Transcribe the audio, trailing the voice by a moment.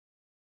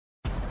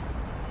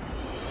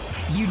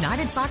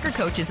United Soccer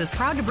Coaches is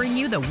proud to bring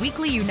you the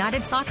weekly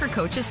United Soccer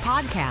Coaches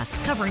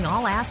podcast, covering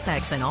all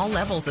aspects and all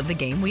levels of the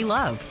game we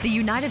love. The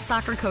United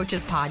Soccer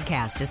Coaches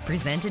podcast is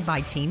presented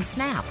by Team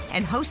Snap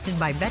and hosted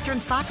by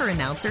veteran soccer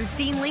announcer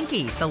Dean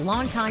Linke, the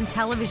longtime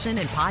television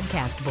and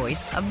podcast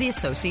voice of the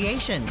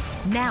association.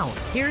 Now,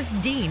 here's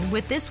Dean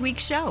with this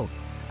week's show.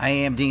 I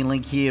am Dean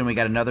Linke, and we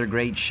got another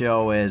great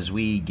show as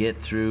we get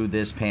through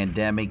this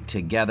pandemic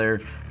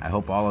together. I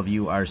hope all of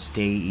you are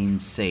staying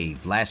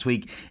safe. Last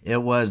week,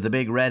 it was the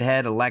big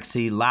redhead,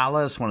 Alexi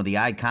Lalas, one of the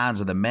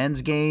icons of the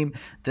men's game.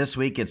 This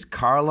week, it's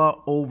Carla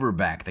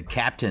Overbeck, the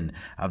captain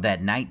of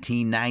that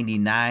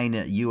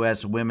 1999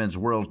 U.S. Women's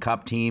World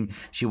Cup team.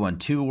 She won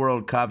 2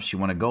 World Cups. She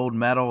won a gold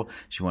medal.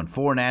 She won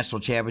 4 national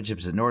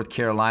championships at North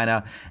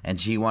Carolina, and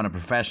she won a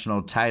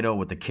professional title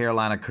with the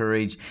Carolina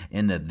Courage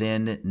in the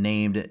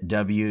then-named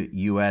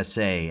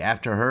WUSA.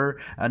 After her,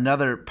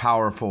 another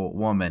powerful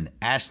woman,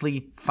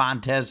 Ashley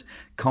Fontes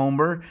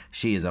Comber.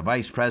 She is a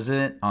vice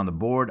president on the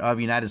board of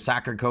United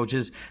Soccer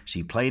Coaches.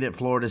 She played at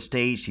Florida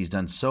State. She's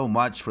done so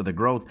much for the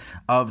growth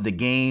of the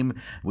game.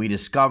 We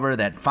discover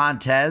that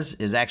Fontes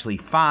is actually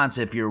Fonts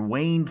if you're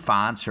Wayne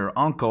Fonts, her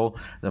uncle,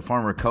 the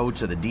former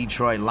coach of the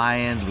Detroit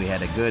Lions. We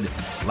had a good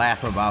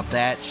laugh about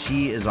that.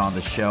 She is on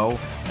the show.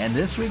 And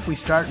this week we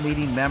start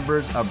meeting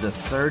members of the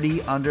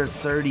 30 under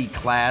 30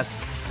 class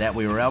that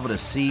we were able to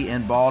see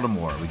in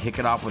Baltimore. We kick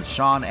it off with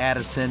Sean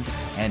Addison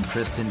and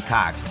Kristen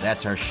Cox.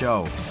 That's our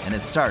show, and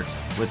it starts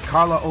with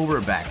Carla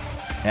Overbeck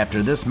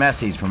after this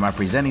message from our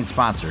presenting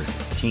sponsor,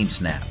 Team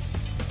Snap.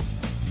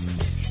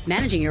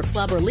 Managing your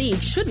club or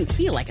league shouldn't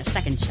feel like a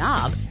second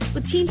job.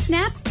 With Team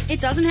Snap, it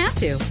doesn't have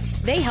to.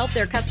 They help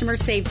their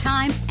customers save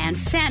time and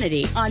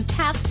sanity on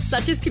tasks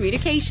such as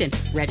communication,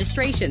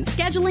 registration,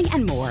 scheduling,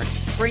 and more.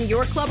 Bring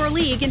your club or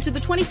league into the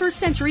 21st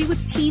century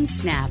with Team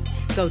Snap.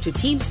 Go to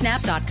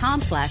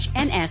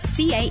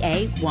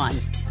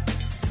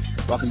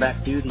teamsnap.com/NSCAA1. Welcome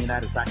back to the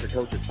United Soccer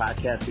Coaches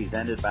podcast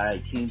presented by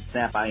Team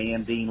Snap. I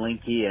am Dean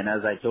Linke, and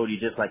as I told you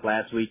just like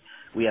last week,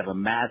 we have a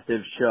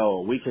massive show.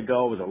 A week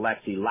ago was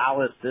Alexi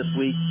Lalas. This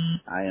week,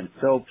 I am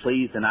so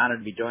pleased and honored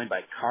to be joined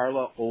by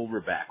Carla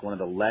Overbeck, one of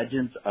the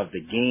legends of the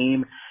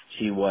game.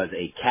 She was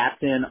a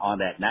captain on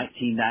that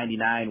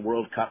 1999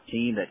 World Cup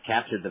team that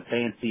captured the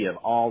fancy of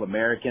all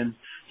Americans.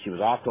 She was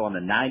also on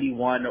the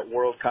 91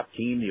 World Cup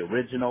team, the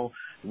original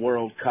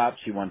World Cup.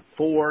 She won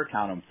 4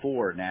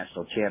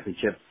 national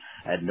championships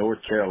at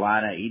North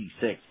Carolina,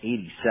 86,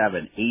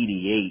 87,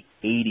 88,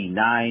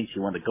 89. She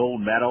won the gold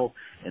medal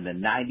in the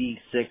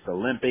 96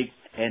 Olympics.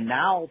 And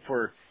now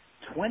for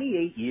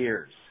 28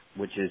 years,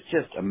 which is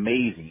just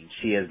amazing,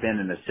 she has been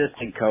an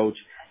assistant coach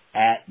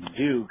at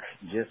Duke,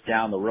 just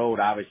down the road,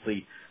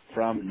 obviously,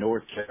 from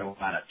North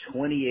Carolina.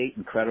 28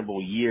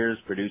 incredible years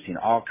producing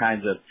all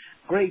kinds of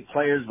great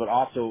players, but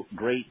also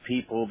great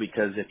people,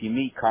 because if you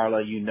meet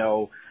Carla, you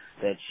know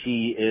that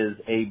she is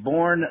a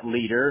born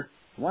leader,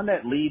 one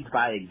that leads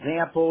by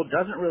example,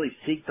 doesn't really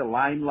seek the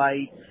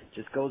limelight,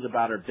 just goes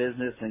about her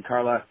business. And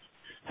Carla,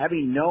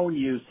 having known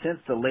you since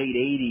the late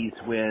 80s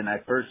when I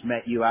first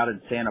met you out in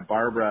Santa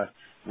Barbara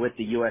with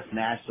the U.S.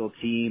 national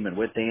team and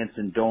with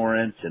Anson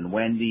Dorrance and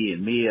Wendy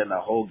and me and the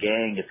whole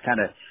gang, it's kind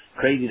of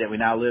crazy that we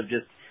now live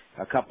just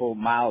a couple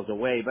miles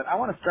away. But I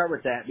want to start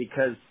with that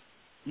because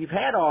you've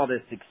had all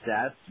this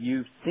success.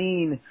 You've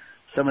seen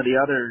some of the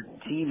other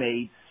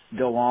teammates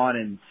go on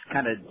and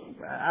kind of,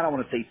 I don't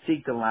want to say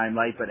seek the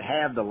limelight, but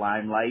have the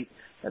limelight.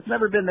 That's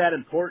never been that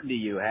important to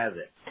you, has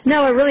it?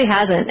 No, it really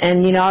hasn't.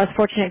 And, you know, I was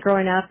fortunate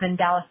growing up in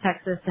Dallas,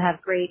 Texas to have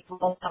great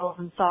role models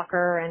in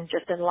soccer and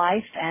just in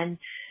life. And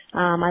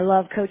I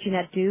love coaching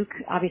at Duke.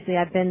 Obviously,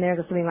 I've been there.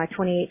 This will be my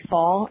 28th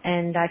fall.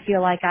 And I feel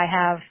like I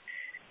have,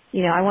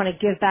 you know, I want to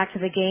give back to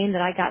the game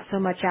that I got so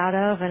much out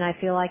of. And I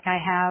feel like I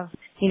have,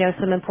 you know,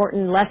 some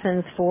important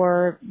lessons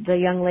for the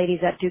young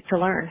ladies at Duke to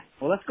learn.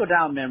 Well, let's go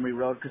down memory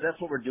road, because that's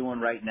what we're doing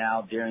right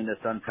now during this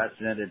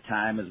unprecedented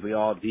time as we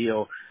all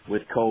deal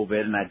with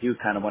COVID. And I do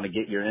kind of want to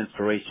get your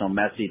inspirational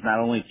message, not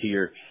only to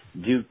your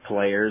Duke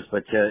players,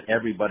 but to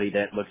everybody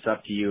that looks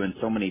up to you. And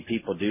so many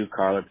people do,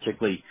 Carla,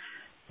 particularly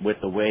with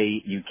the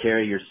way you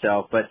carry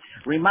yourself. But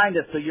remind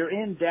us, so you're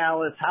in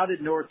Dallas. How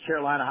did North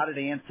Carolina, how did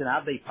Anson, how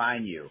did they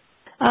find you?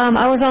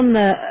 I was on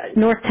the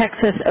North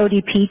Texas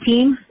ODP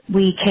team.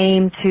 We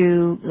came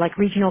to, like,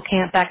 regional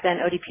camp back then.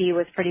 ODP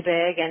was pretty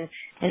big, and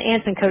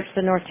Anson coached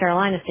the North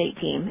Carolina State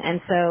team. And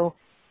so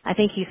I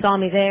think he saw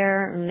me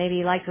there, and maybe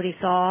he liked what he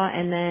saw,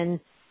 and then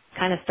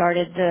kind of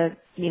started to,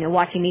 you know,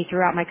 watching me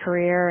throughout my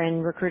career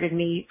and recruited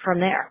me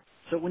from there.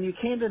 So when you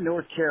came to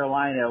North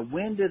Carolina,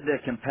 when did the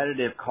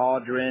competitive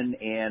cauldron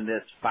and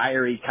this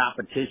fiery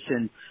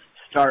competition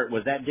start?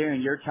 Was that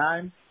during your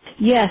time?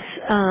 Yes.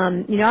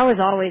 You know, I was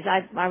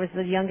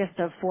the youngest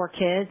of 4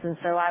 kids, and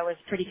so I was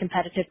pretty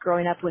competitive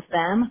growing up with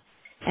them.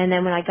 And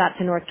then when I got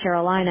to North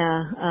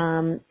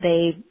Carolina,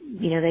 they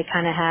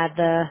kind of had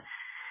the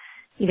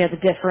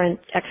different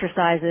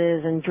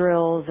exercises and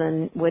drills,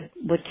 and would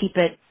keep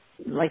it,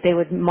 like, they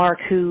would mark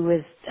who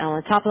was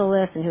on the top of the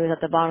list and who was at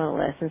the bottom of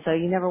the list. And so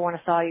you never want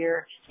to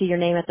see your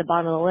name at the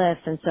bottom of the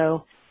list. And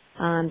so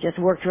just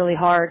worked really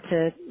hard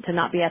to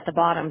not be at the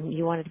bottom.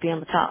 You wanted to be on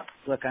the top.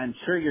 Look, I'm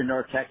sure your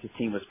North Texas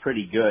team was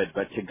pretty good,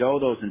 but to go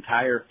those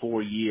entire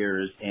 4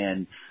 years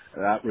and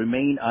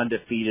remain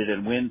undefeated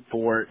and win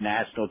 4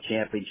 national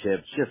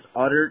championships, just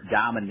utter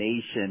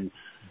domination.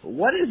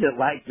 What is it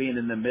like being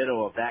in the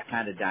middle of that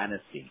kind of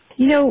dynasty?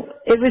 You know,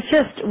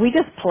 we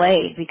just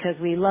played because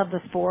we love the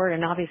sport,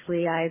 and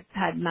obviously I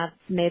had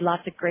made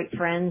lots of great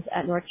friends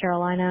at North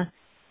Carolina.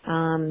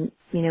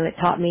 You know, it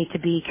taught me to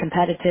be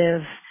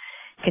competitive,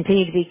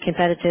 continue to be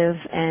competitive,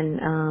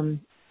 and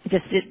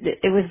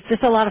it was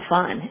just a lot of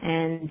fun,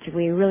 and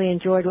we really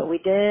enjoyed what we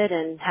did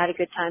and had a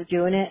good time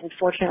doing it. And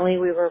fortunately,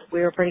 we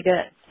were pretty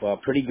good. Well,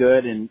 pretty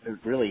good, and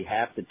really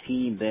half the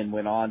team then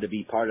went on to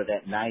be part of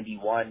that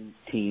 91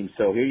 team.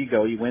 So here you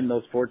go. You win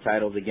those 4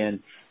 titles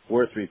again,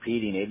 worth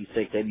repeating,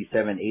 86,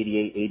 87,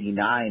 88,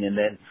 89. And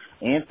then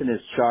Anson is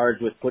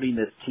charged with putting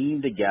this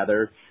team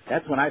together.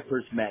 That's when I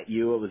first met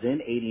you. It was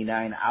in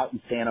 89 out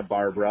in Santa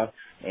Barbara.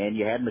 And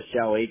you had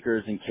Michelle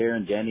Akers and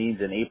Karen Jennings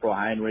and April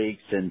Heinrichs.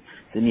 And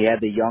then you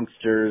had the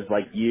youngsters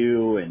like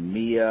you and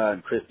Mia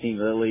and Christine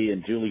Lilly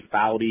and Julie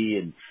Foudy,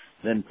 and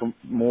then from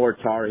more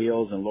Tar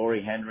Heels and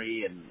Lori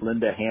Henry and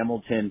Linda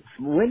Hamilton.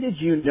 When did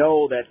you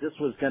know that this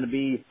was going to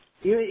be,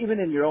 even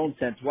in your own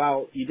sense,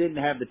 while you didn't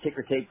have the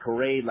ticker tape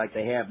parade like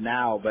they have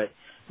now, but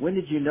when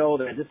did you know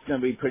that this is going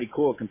to be pretty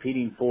cool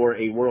competing for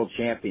a world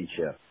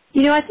championship?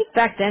 You know, I think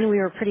back then we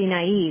were pretty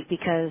naive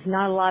because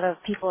not a lot of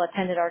people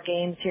attended our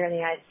games here in the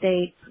United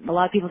States. A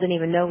lot of people didn't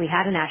even know we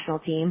had a national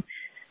team.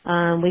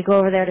 We go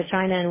over there to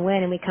China and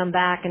win, and we come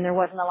back, and there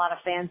wasn't a lot of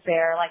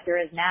fanfare like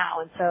there is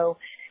now. And so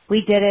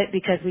we did it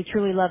because we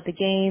truly loved the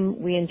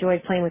game. We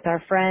enjoyed playing with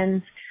our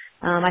friends.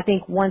 I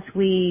think once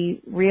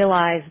we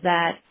realized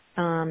that,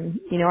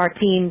 you know, our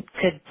team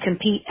could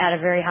compete at a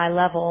very high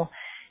level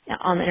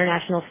on the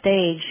international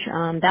stage,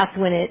 that's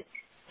when it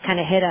kind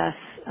of hit us,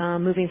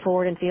 moving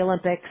forward into the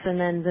Olympics and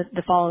then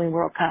the following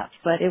World Cups.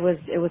 But it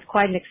was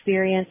quite an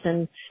experience.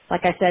 And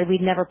like I said,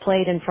 we'd never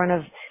played in front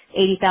of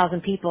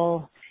 80,000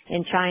 people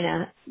in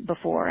China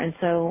before. And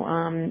so,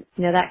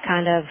 you know, that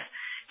kind of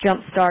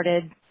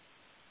jump-started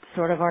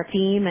sort of our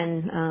team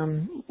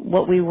and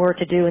what we were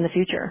to do in the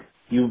future.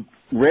 You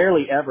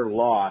rarely ever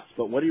lost,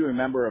 but what do you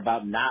remember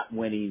about not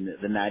winning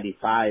the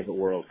 95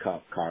 World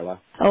Cup,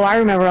 Carla? Oh, I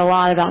remember a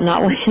lot about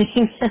not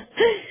winning.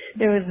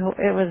 It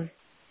was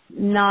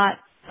not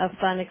a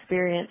fun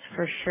experience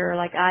for sure.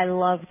 Like, I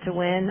love to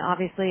win.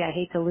 Obviously, I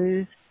hate to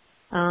lose.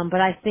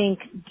 But I think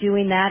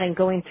doing that and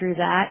going through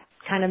that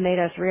kind of made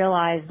us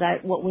realize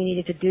that what we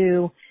needed to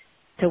do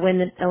to win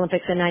the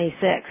Olympics in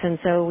 96. And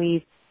so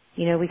we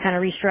kind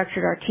of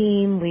restructured our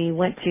team. We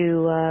went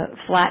to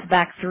flat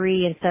back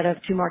 3 instead of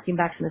 2 marking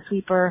backs in the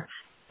sweeper,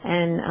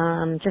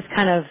 and just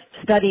kind of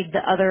studied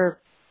the other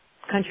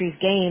countries'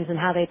 games and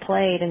how they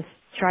played and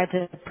tried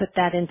to put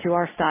that into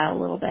our style a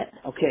little bit.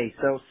 Okay,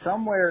 so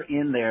somewhere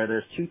in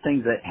there's 2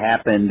 things that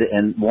happened,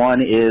 and one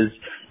is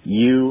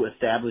you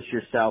established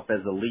yourself as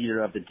a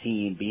leader of the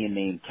team, being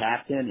named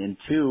captain, and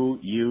 2,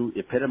 you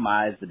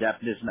epitomized the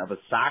definition of a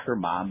soccer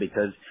mom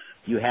because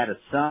you had a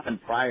son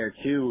prior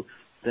to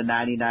the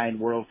 99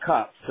 World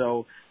Cup.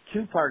 So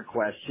 2-part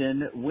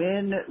question.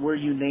 When were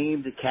you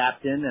named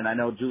captain? And I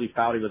know Julie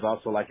Foudy was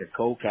also like a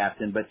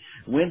co-captain, but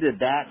when did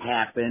that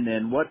happen?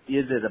 And what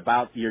is it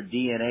about your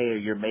DNA or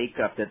your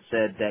makeup that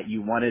said that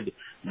you wanted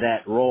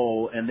that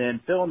role? And then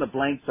fill in the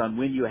blanks on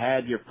when you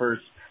had your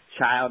first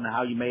child and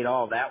how you made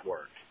all that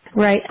work.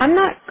 Right. I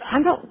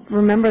don't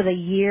remember the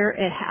year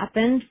it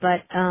happened,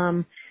 but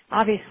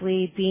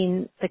obviously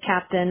being the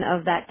captain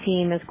of that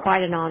team is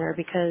quite an honor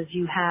because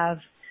you have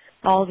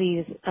all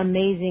these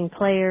amazing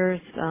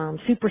players,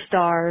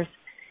 superstars,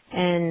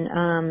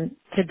 and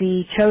to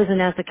be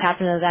chosen as the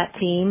captain of that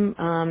team,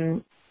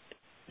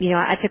 you know,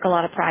 I took a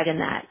lot of pride in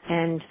that.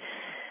 And,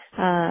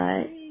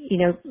 you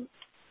know,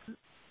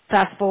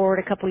 fast forward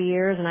a couple of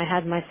years and I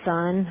had my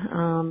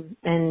son,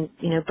 and,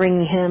 you know,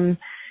 bringing him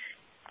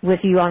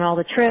with you on all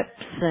the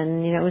trips,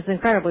 and, you know, it was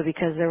incredible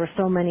because there were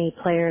so many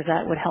players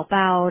that would help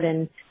out,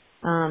 and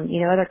you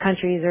know, other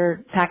countries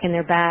are packing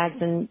their bags,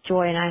 and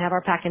Joy and I have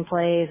our pack and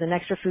plays and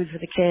extra food for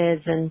the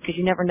kids, and because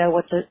you never know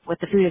what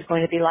the food is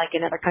going to be like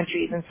in other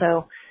countries. And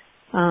so,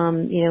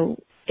 you know,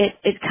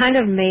 it kind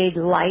of made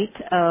light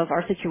of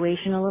our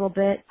situation a little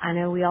bit. I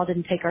know we all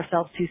didn't take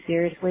ourselves too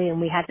seriously, and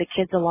we had the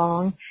kids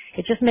along.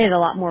 It just made it a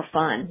lot more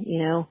fun,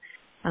 you know.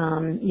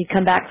 You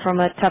come back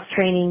from a tough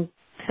training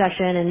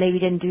session and maybe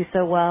didn't do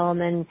so well, and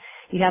then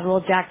you have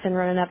little Jackson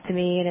running up to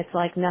me, and it's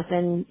like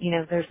nothing, you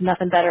know, there's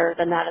nothing better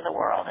than that in the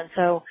world. And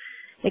so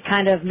it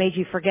kind of made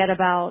you forget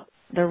about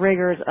the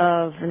rigors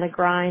of and the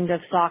grind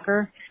of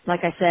soccer. Like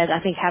I said, I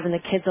think having the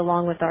kids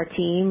along with our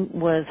team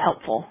was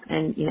helpful.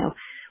 And, you know,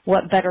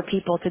 what better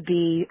people to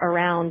be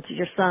around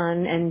your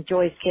son and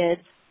Joy's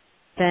kids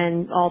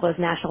than all those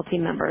national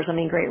team members. I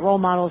mean, great role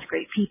models,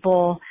 great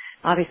people,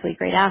 obviously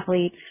great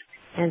athletes.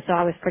 And so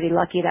I was pretty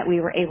lucky that we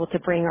were able to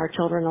bring our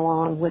children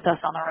along with us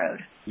on the road.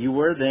 You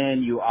were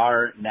then, you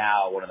are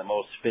now one of the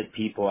most fit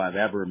people I've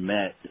ever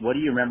met. What do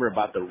you remember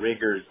about the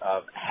rigors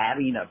of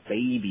having a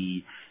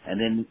baby and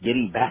then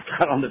getting back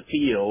out on the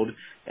field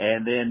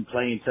and then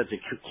playing such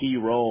a key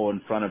role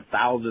in front of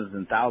thousands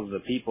and thousands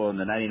of people in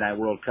the 99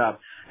 World Cup?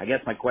 I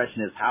guess my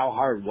question is, how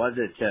hard was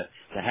it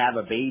to have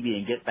a baby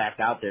and get back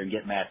out there and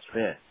get match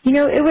fit? You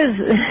know, it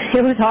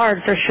was hard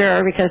for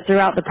sure, because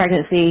throughout the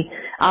pregnancy,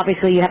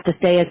 obviously you have to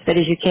stay as fit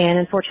as you can.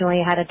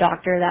 Unfortunately, I had a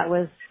doctor that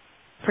was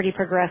pretty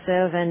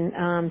progressive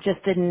and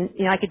just didn't,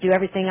 you know, I could do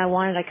everything I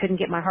wanted. I couldn't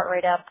get my heart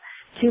rate up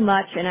too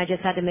much, and I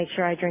just had to make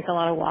sure I drank a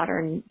lot of water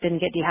and didn't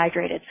get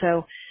dehydrated.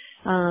 So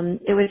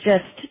it was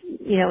just,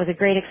 you know, it was a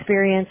great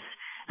experience.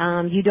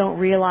 You don't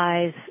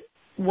realize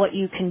what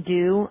you can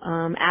do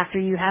after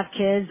you have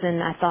kids,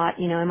 and I thought,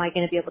 you know, am I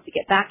going to be able to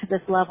get back to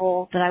this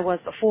level that I was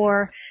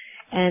before?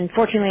 And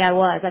fortunately I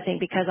was, I think,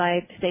 because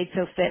I stayed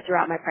so fit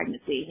throughout my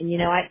pregnancy. And, you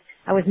know,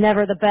 I was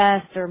never the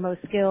best or most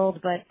skilled,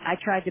 but I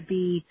tried to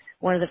be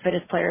one of the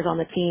fittest players on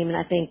the team, and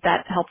I think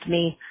that helped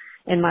me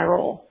in my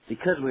role.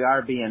 Because we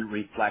are being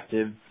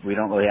reflective, we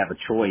don't really have a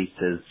choice,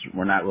 as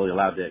we're not really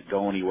allowed to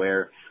go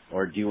anywhere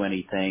or do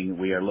anything.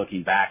 We are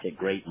looking back at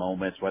great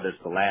moments, whether it's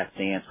the Last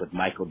Dance with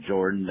Michael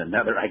Jordan,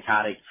 another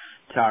iconic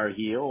Tar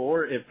Heel,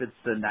 or if it's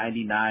the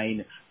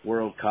 99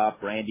 World Cup,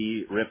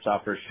 Randy rips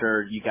off her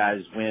shirt, you guys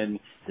win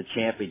the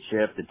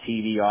championship, the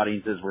TV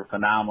audiences were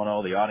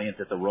phenomenal, the audience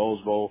at the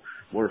Rose Bowl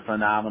were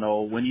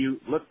phenomenal. When you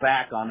look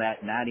back on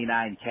that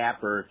 99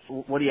 capper,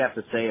 what do you have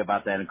to say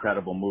about that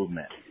incredible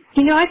movement?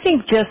 You know, I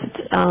think just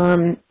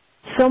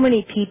so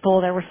many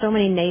people, there were so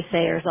many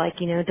naysayers, like,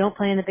 you know, don't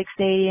play in the big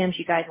stadiums,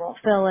 you guys won't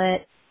fill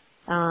it.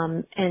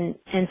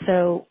 And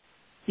so,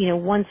 you know,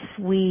 once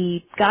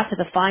we got to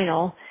the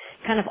final,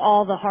 kind of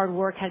all the hard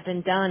work had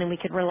been done and we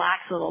could relax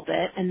a little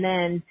bit. And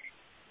then,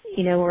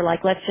 you know, we're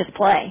like, let's just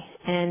play.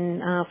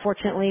 And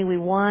fortunately we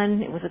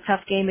won. It was a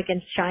tough game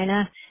against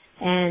China.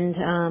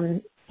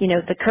 And, you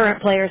know, the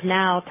current players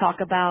now talk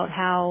about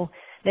how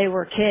they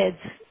were kids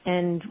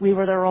and we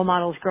were their role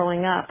models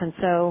growing up. And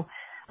so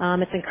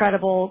it's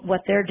incredible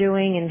what they're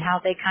doing and how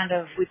they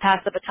we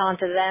passed the baton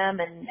to them,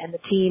 and the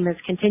team is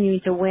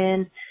continuing to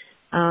win.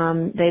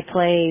 They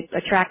play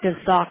attractive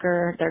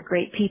soccer. They're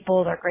great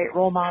people. They're great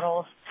role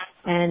models.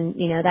 And,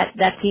 you know,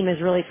 that team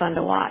is really fun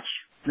to watch.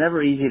 It's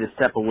never easy to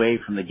step away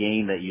from the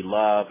game that you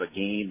love, a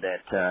game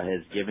that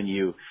has given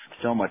you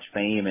so much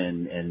fame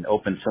and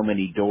opened so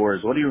many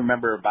doors. What do you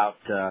remember about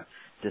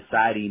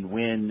deciding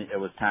when it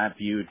was time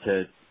for you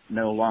to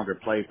no longer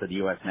play for the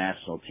U.S.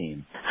 national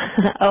team?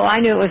 Oh, I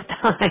knew it was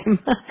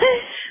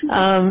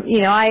time. You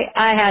know, I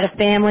had a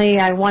family.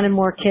 I wanted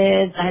more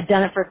kids. I had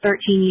done it for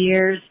 13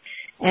 years.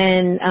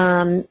 And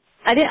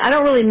I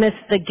don't really miss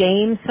the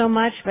game so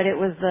much, but it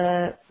was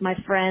my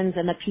friends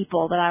and the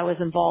people that I was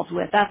involved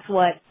with. That's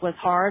what was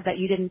hard, that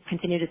you didn't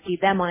continue to see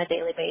them on a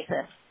daily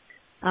basis.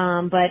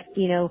 But,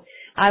 you know,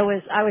 I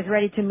was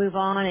ready to move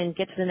on and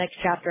get to the next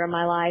chapter of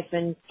my life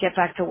and get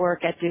back to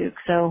work at Duke.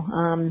 So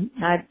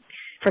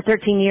for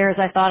 13 years,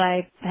 I thought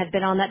I had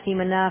been on that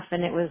team enough,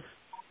 and it was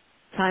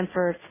time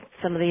for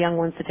some of the young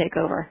ones to take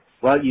over.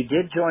 Well, you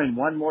did join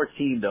one more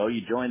team, though.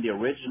 You joined the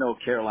original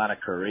Carolina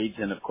Courage,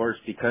 and, of course,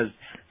 because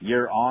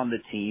you're on the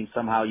team,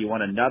 somehow you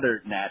won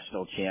another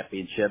national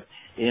championship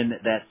in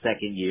that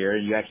second year,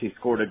 and you actually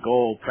scored a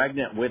goal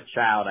pregnant with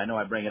child. I know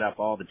I bring it up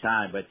all the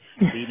time, but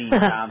beating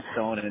Tom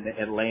Stone in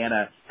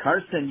Atlanta.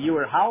 Karsten, you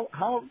were how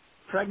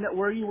pregnant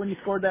were you when you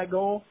scored that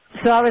goal?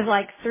 So I was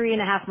like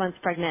 3.5 months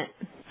pregnant.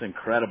 It's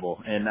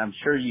incredible, and I'm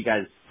sure you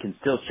guys can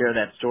still share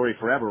that story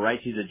forever, right?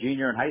 She's a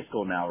junior in high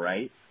school now,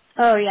 right?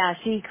 Oh, yeah,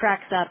 she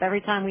cracks up.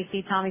 Every time we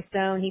see Tommy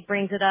Stone, he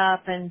brings it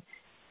up and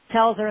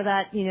tells her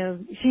that, you know,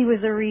 she was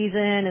the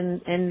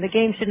reason and the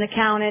game shouldn't have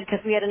counted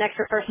because we had an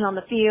extra person on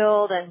the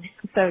field. And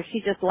so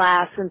she just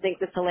laughs and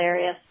thinks it's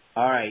hilarious.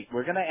 All right,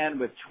 we're going to end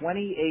with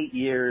 28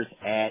 years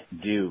at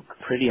Duke.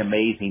 Pretty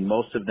amazing,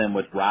 most of them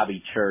with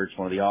Robbie Church,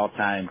 one of the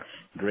all-time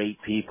great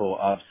people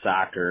of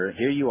soccer.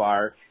 Here you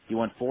are. You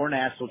won 4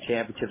 national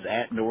championships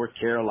at North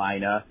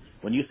Carolina.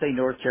 When you say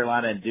North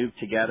Carolina and Duke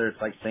together,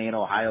 it's like saying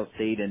Ohio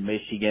State and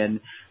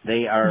Michigan.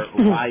 They are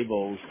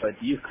rivals, but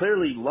you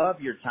clearly love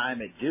your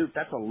time at Duke.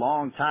 That's a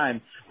long time.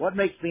 What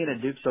makes being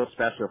at Duke so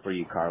special for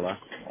you, Carla?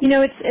 You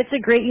know, it's a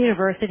great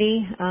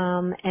university,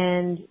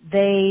 and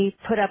they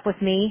put up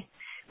with me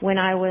when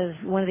I was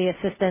one of the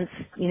assistants,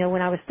 you know,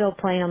 when I was still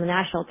playing on the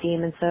national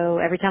team. And so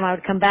every time I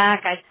would come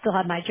back, I still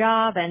had my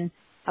job, and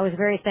I was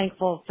very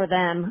thankful for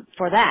them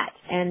for that.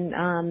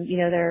 And, you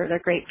know, they're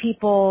great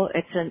people.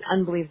 It's an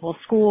unbelievable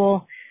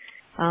school.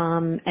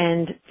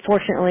 And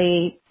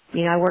fortunately,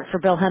 you know, I worked for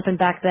Bill Hempen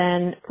back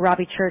then,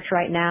 Robbie Church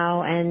right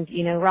now. And,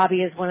 you know,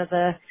 Robbie is one of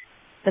the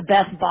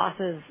best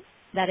bosses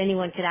that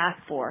anyone could ask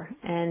for.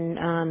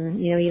 And,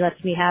 you know, he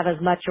lets me have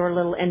as much or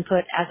little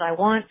input as I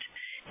want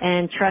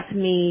and trusts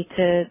me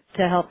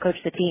to help coach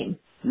the team.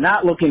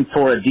 Not looking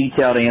for a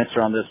detailed answer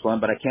on this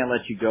one, but I can't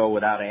let you go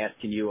without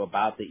asking you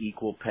about the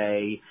equal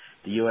pay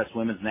the U.S.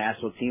 women's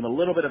national team. A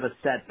little bit of a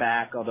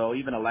setback, although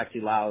even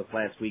Alexi Lalas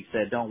last week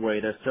said, don't worry,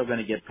 they're still going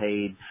to get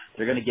paid.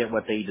 They're going to get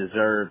what they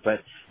deserve. But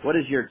what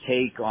is your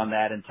take on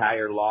that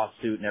entire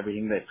lawsuit and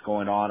everything that's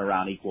going on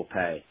around equal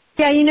pay?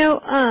 Yeah,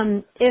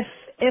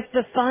 if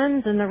the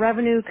funds and the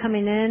revenue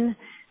coming in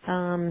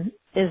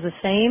is the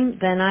same,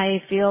 then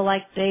I feel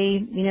like they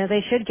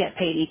should get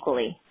paid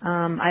equally.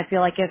 I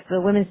feel like if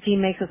the women's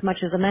team makes as much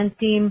as the men's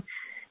team,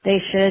 they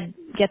should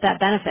get that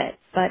benefit.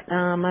 But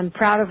I'm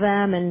proud of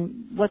them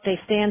and what they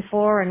stand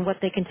for and what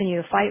they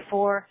continue to fight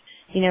for.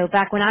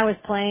 Back when I was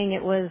playing,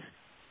 it was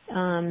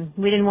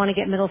we didn't want to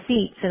get middle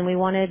seats, and we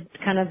wanted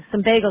kind of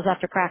some bagels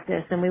after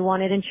practice, and we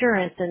wanted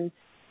insurance,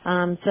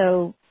 and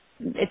so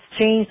it's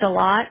changed a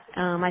lot.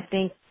 I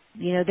think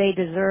they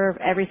deserve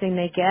everything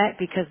they get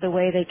because the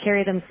way they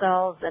carry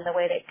themselves and the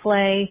way they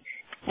play,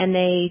 and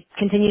they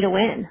continue to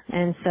win.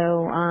 And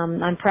so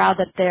I'm proud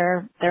that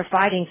they're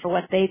fighting for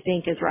what they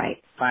think is right.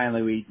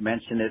 Finally, we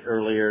mentioned it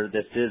earlier.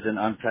 This is an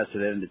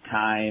unprecedented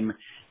time.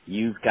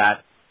 You've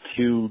got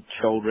 2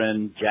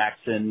 children,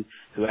 Jackson,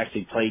 who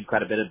actually played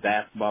quite a bit of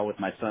basketball with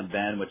my son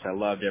Ben, which I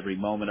loved every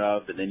moment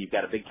of. And then you've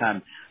got a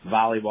big-time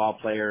volleyball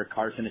player,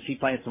 Carson. Is she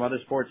playing some other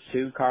sports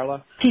too,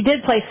 Carla? She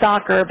did play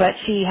soccer, but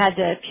she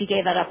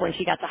gave that up when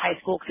she got to high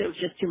school because it was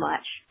just too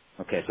much.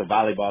 Okay, so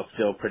volleyball's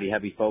still pretty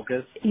heavy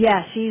focus?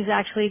 Yeah, she's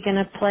actually going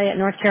to play at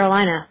North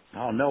Carolina.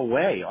 Oh, no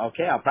way.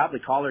 Okay, I'll probably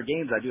call her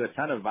games. I do a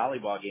ton of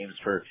volleyball games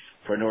for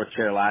North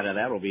Carolina.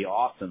 That will be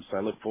awesome, so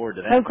I look forward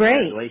to that. Oh, great.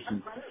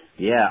 Congratulations.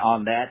 Yeah,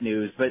 on that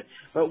news.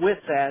 But with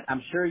that,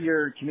 I'm sure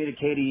you're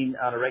communicating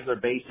on a regular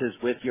basis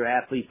with your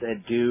athletes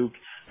at Duke,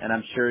 and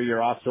I'm sure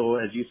you're also,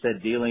 as you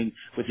said, dealing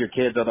with your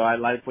kids, although I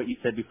like what you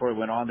said before we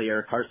went on the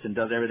air. Carson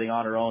does everything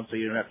on her own, so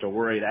you don't have to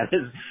worry.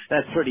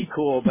 That's pretty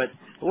cool. But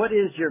what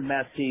is your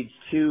message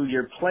to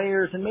your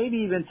players and maybe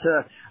even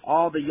to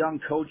all the young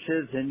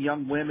coaches and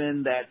young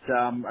women that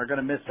are going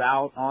to miss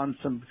out on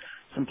some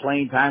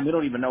playing time? We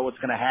don't even know what's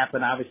going to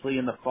happen, obviously,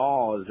 in the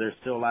fall, as there's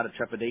still a lot of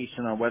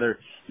trepidation on whether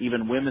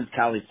even women's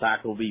college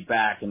soccer will be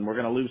back. And we're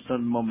going to lose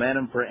some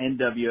momentum for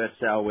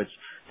NWSL, which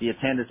the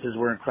attendances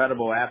were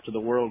incredible after the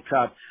World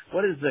Cup.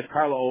 What is the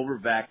Carla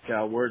Overbeck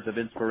words of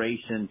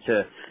inspiration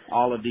to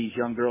all of these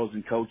young girls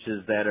and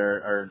coaches that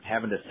are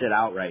having to sit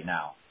out right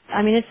now?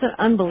 I mean, it's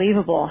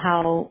unbelievable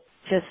how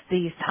just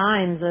these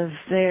times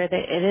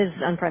it is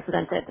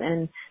unprecedented,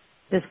 and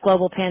this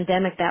global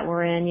pandemic that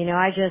we're in.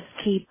 I just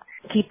keep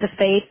the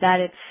faith that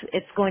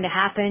it's going to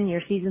happen.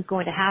 Your season's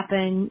going to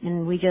happen,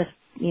 and we just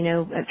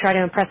try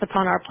to impress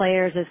upon our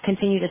players is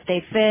continue to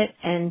stay fit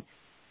and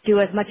do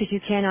as much as you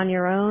can on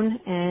your own,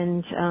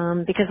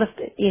 and because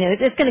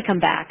it's going to come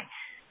back.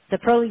 The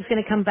Pro League's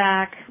going to come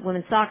back.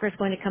 Women's soccer is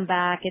going to come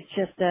back. It's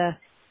just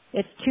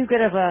it's too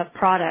good of a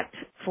product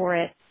for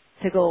it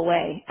to go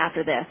away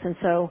after this. And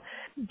so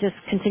just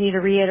continue to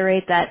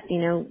reiterate that,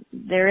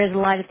 there is a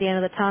light at the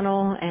end of the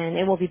tunnel, and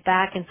it will be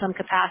back in some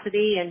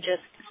capacity, and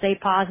just stay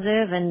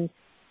positive and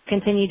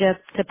continue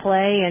to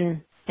play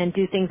and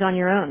do things on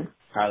your own.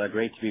 Carla,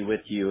 great to be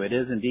with you. It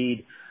is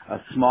indeed a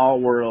small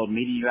world,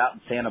 meeting you out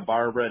in Santa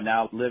Barbara,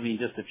 now living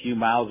just a few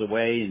miles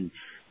away, and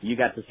you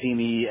got to see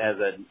me as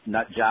a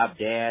nut job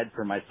dad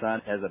for my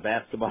son, as a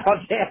basketball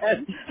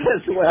dad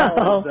as well.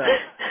 Oh,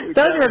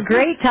 those were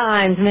great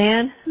times,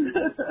 man.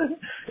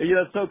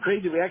 It's so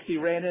crazy. We actually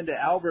ran into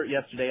Albert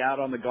yesterday out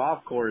on the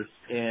golf course,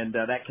 and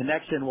that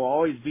connection will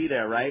always be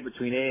there, right,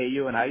 between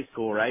AAU and high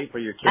school, right, for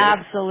your kids?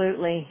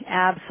 Absolutely.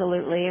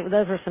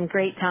 Those were some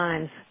great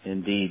times.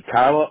 Indeed.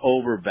 Carla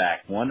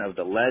Overbeck, one of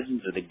the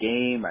legends of the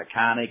game,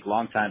 iconic,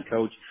 longtime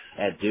coach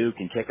at Duke,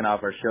 and kicking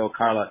off our show.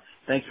 Carla,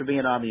 thanks for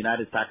being on the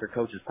United Soccer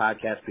Coaches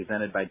Podcast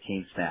presented by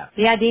Team Snap.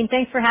 Yeah, Dean,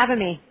 thanks for having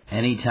me.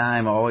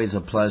 Anytime, always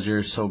a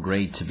pleasure. So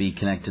great to be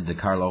connected to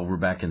Carla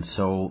Overbeck in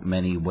so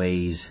many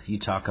ways. You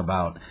talk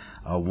about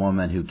a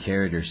woman who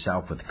carried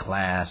herself with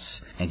class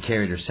and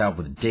carried herself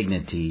with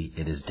dignity.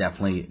 It is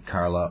definitely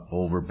Carla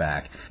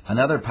Overbeck.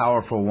 Another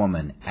powerful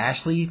woman,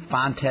 Ashley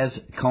Fontes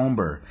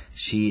Comber.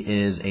 She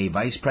is a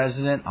vice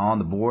president on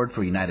the board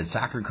for United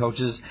Soccer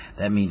Coaches.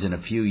 That means in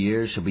a few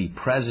years she'll be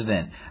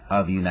president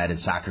of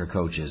United Soccer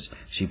Coaches.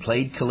 She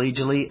played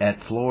collegiately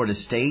at Florida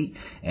State,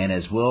 and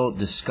as we'll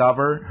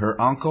discover, her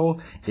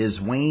uncle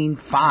is Wayne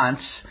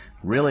Fontes.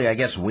 Really, I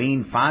guess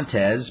Wayne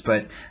Fontes,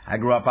 but I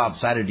grew up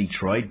outside of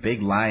Detroit,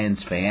 big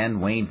Lions fan.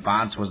 Wayne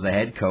Fontes was the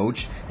head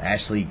coach.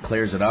 Ashley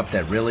clears it up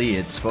that really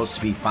it's supposed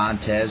to be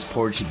Fontes,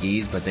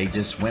 Portuguese, but they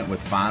just went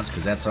with Fontes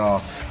because that's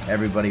all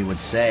everybody would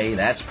say.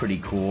 That's pretty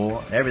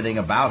cool. Everything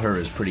about her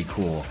is pretty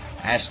cool.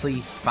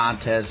 Ashley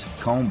Fontes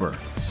Comber.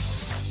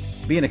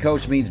 Being a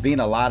coach means being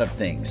a lot of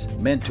things.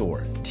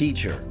 Mentor,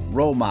 teacher,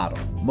 role model,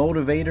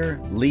 motivator,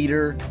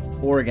 leader,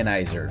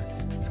 organizer.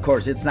 Of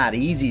course, it's not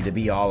easy to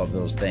be all of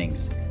those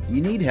things. You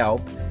need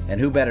help,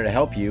 and who better to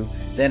help you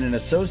than an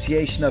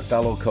association of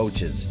fellow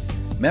coaches.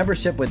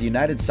 Membership with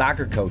United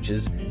Soccer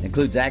Coaches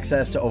includes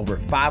access to over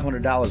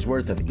 $500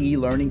 worth of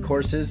e-learning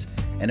courses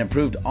an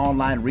improved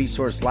online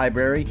resource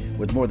library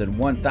with more than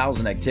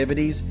 1,000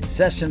 activities,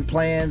 session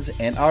plans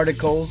and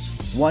articles,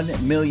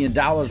 $1 million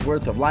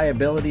worth of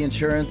liability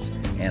insurance,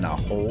 and a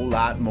whole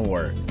lot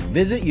more.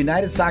 Visit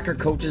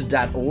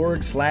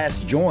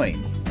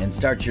UnitedSoccerCoaches.org/join and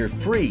start your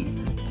free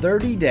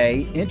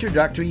 30-day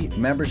introductory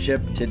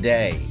membership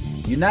today.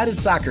 United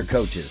Soccer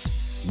Coaches,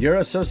 your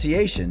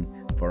association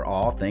for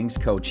all things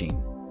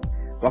coaching.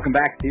 Welcome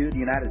back to the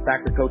United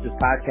Soccer Coaches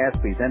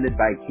Podcast, presented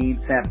by Team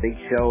Snap. Big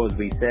show, as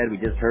we said. We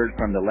just heard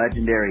from the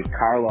legendary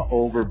Carla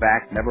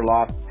Overback. Never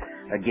lost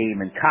a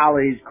game in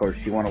college. Of course,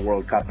 she won a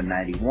World Cup in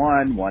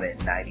 91, won it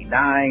in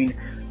 99,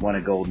 won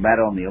a gold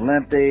medal in the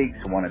Olympics,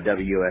 won a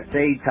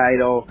WUSA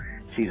title.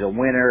 She's a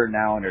winner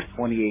now in her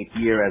 28th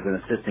year as an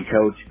assistant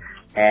coach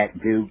at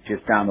Duke,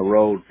 just down the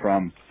road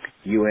from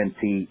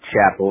UNC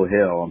Chapel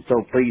Hill. I'm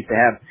so pleased to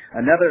have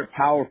another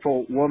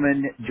powerful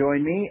woman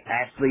join me,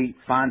 Ashley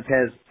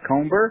Fontes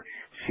Comber.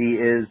 She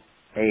is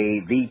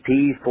a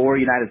VP for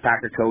United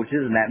Soccer Coaches,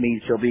 and that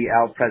means she'll be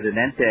El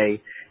Presidente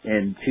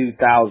in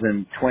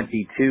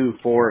 2022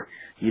 for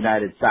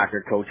United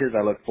Soccer Coaches.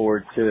 I look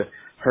forward to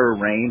her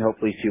reign.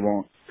 Hopefully she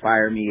won't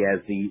fire me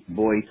as the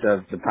voice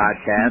of the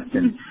podcast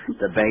and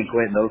the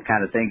banquet and those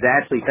kind of things.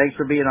 Ashley, thanks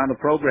for being on the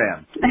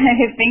program.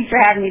 Thanks for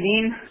having me,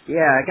 Dean.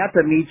 Yeah, I got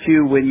to meet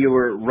you when you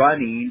were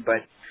running,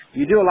 but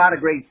you do a lot of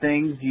great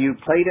things. You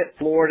played at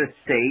Florida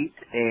State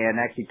and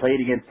actually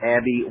played against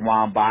Abby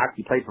Wambach.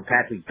 You played for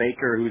Patrick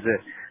Baker, who's a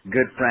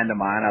good friend of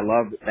mine. I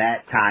love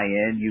that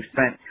tie-in. You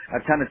spent a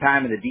ton of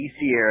time in the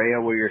D.C.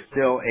 area where you're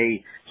still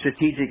a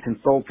strategic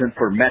consultant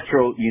for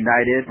Metro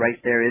United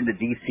right there in the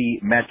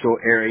D.C. metro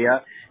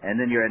area. And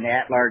then you're an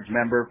at-large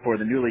member for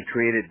the newly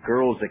created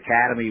Girls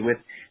Academy with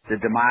the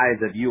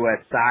demise of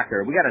U.S.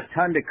 Soccer. We got a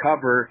ton to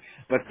cover,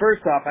 but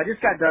first off, I just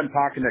got done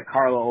talking to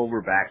Carla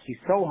Overback. She's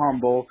so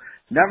humble,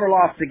 never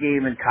lost a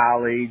game in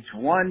college,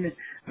 won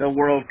the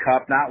World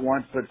Cup not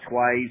once but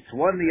twice,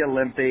 won the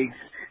Olympics,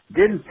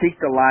 didn't seek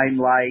the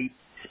limelight.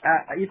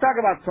 You talk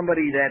about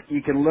somebody that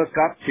you can look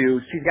up to.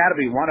 She's got to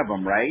be one of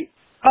them, right?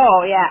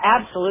 Oh, yeah,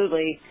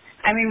 absolutely.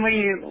 I mean,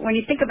 when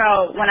you think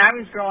about when I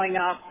was growing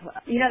up,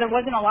 there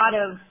wasn't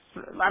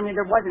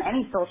there wasn't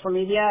any social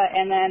media,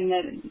 and then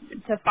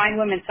to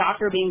find women's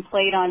soccer being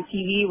played on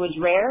TV was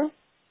rare.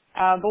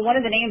 But one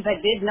of the names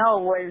I did know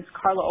was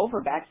Carla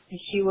Overback.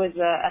 She was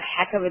a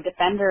heck of a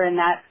defender, and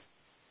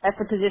that's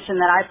the position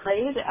that I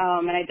played,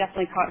 and I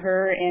definitely caught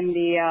her in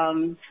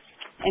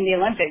the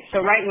Olympics.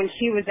 So right when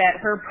she was at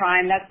her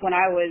prime, that's when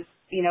I was,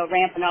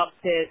 ramping up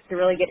to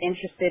really get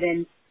interested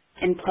in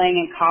playing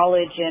in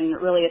college and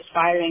really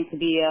aspiring to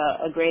be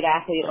a great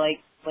athlete like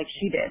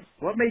she did.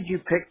 What made you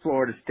pick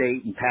Florida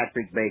State and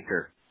Patrick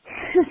Baker?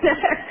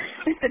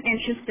 It's an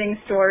interesting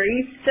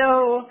story.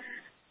 So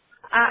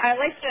I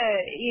like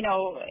to, you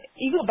go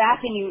back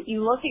and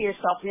you look at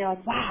yourself and you're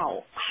like,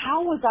 wow,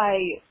 how was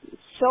I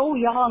so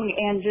young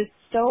and just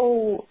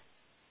so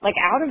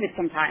out of it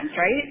sometimes,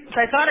 right? So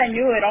I thought I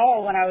knew it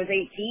all when I was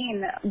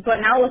 18, but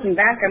now looking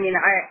back, I mean,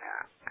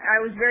 I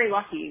was very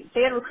lucky.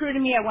 They had recruited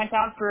me. I went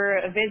down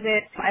for a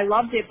visit. I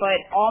loved it, but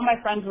all my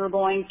friends were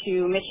going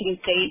to Michigan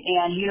State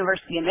and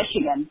University of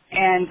Michigan.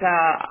 And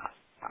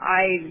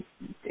I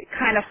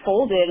kind of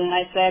folded and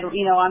I said,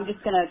 I'm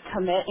just going to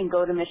commit and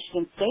go to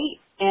Michigan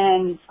State.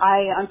 And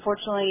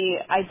unfortunately,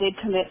 I did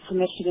commit to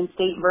Michigan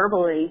State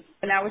verbally.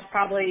 And that was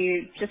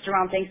probably just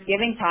around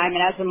Thanksgiving time.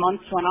 And as the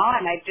months went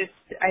on, I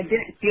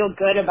didn't feel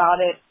good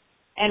about it.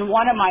 And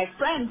one of my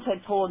friends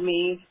had told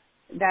me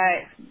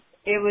that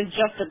it was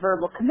just a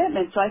verbal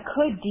commitment, so I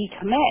could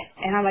decommit.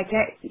 And I'm like,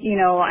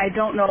 I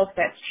don't know if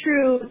that's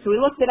true. So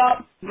we looked it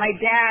up. My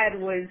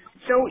dad was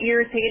so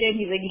irritated.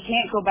 He's like, you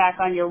can't go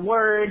back on your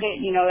word.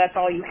 That's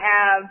all you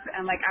have.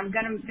 I'm like,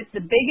 it's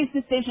the biggest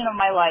decision of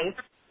my life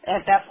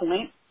at that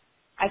point.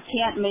 I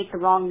can't make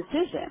the wrong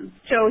decision.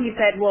 So he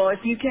said, well,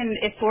 if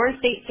Florida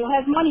State still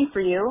has money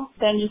for you,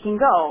 then you can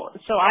go.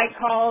 So I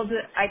called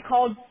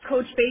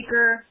Coach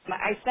Baker.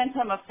 I sent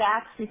him a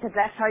fax because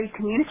that's how you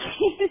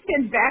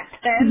communicated back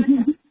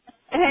then.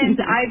 And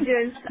I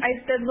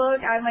said,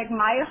 look,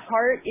 my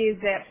heart is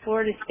at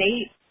Florida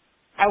State.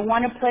 I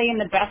want to play in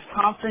the best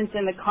conference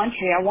in the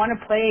country. I want to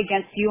play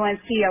against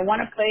UNC. I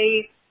want to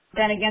play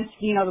then against,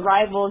 the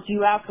rivals,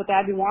 UF with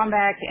Abby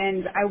Wambach.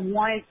 And I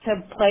want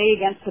to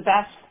play against the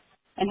best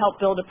and help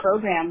build a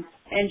program.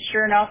 And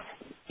sure enough,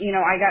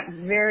 I got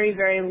very,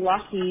 very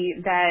lucky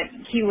that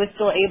he was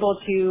still able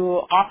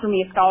to offer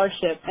me a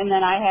scholarship. And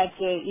then I had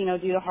to,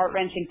 do the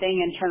heart-wrenching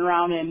thing and turn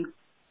around and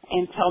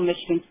tell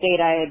Michigan State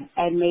I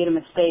had made a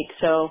mistake.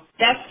 So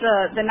that's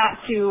the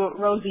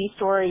not-too-rosy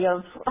story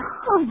of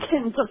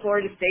getting to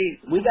Florida State.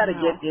 We got to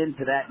get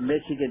into that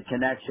Michigan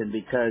connection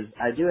because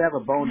I do have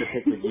a bone to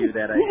pick with you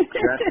that I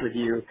expressed with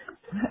you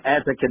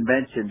at the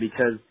convention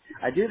because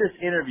I do this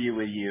interview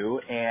with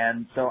you,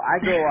 and so I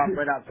grow up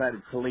right outside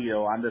of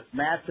Toledo. I'm this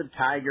massive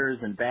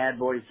Tigers and Bad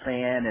Boys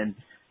fan, and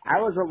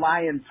I was a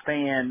Lions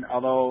fan,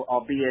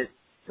 albeit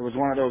it was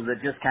one of those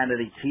that just kind of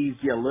they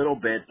teased you a little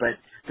bit. But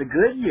the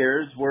good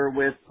years were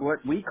with what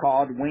we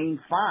called Wayne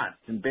Fontes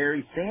and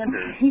Barry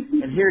Sanders.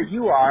 And here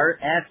you are,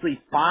 Ashley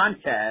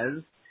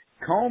Fontes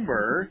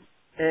Comer,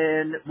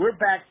 and we're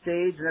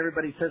backstage, and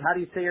everybody says, how do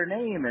you say her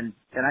name? And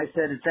I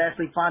said, it's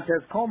Ashley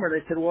Fontes Comer.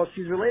 They said, well,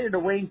 she's related to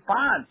Wayne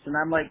Fontes. And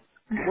I'm like,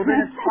 well,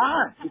 then it's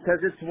Fontes, because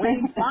it's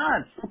Wayne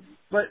Fontes.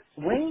 But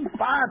Wayne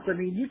Fontes, I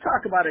mean, you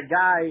talk about a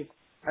guy,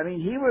 I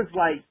mean, he was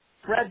like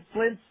Fred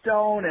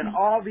Flintstone and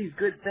all these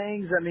good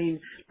things. I mean,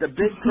 the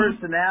big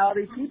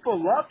personality. People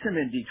loved him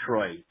in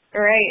Detroit.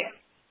 Right.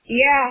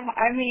 Yeah,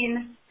 I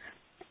mean,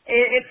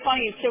 it's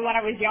funny. So when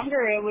I was younger,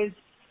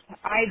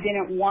 I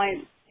didn't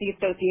want the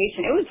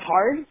association. It was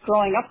hard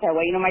growing up that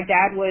way. You know, my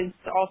dad was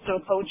also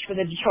a coach for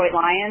the Detroit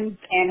Lions,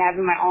 and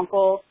having my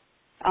uncle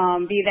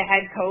be the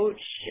head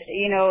coach,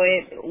 you know,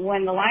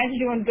 when the Lions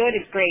are doing good,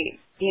 it's great.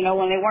 You know,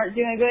 when they weren't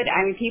doing good,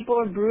 I mean, people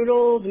were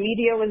brutal, the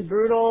media was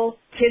brutal,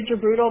 kids were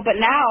brutal,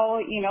 but now,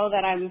 you know,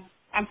 that I'm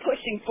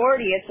pushing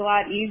 40, it's a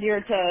lot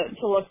easier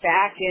to look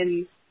back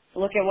and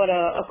look at what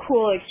a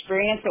cool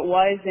experience it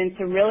was, and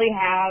to really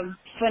have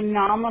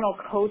phenomenal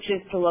coaches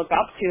to look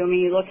up to. I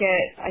mean, you look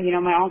at, you know,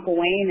 my Uncle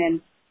Wayne,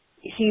 and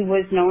he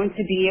was known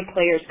to be a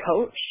player's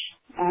coach.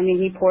 I mean,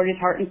 he poured his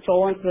heart and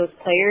soul into those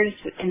players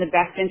in the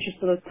best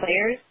interest of those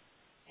players.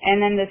 And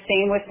then the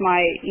same with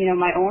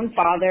my own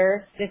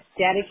father, just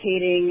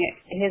dedicating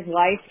his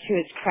life to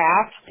his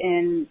craft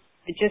and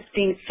just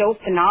being so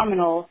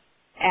phenomenal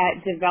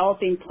at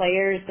developing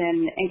players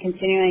and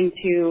continuing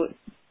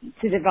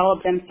to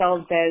develop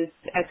themselves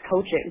as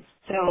coaches.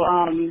 So,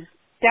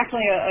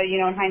 definitely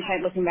in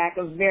hindsight looking back,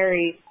 a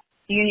very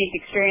unique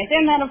experience.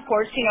 And then, of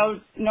course, you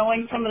know,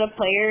 knowing some of the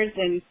players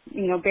and,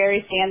 you know, Barry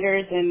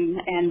Sanders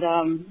and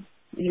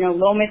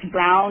Lomas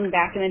Brown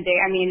back in the day.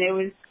 I mean,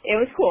 it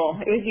was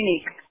cool. It was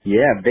unique.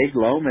 Yeah, big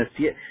Lomas.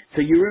 Yeah. So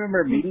you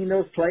remember meeting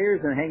those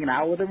players and hanging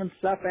out with them and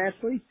stuff,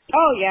 Ashley?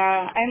 Oh,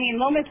 yeah. I mean,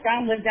 Lomas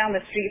Brown lived down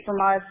the street from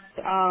us.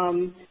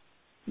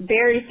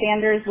 Barry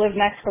Sanders lived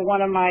next to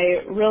one of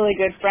my really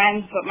good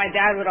friends, but my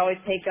dad would always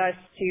take us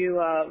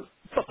to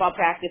football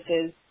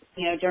practices,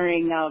 you know,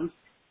 during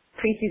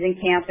preseason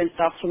camp and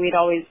stuff, so we'd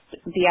always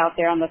be out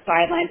there on the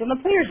sidelines. And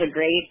the players are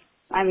great.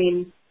 I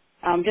mean,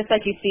 just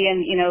like you see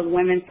in, you know,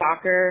 women's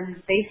soccer,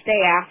 they stay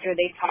after,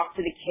 they talk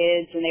to the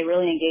kids, and they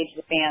really engage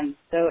the fans.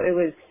 So it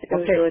was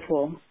really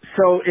cool.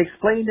 So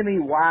explain to me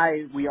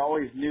why we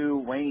always knew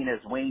Wayne as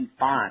Wayne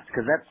Fontes,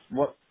 because that's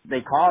what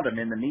they called him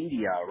in the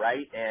media,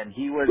 right? And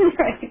he was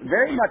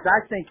very much,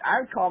 I think,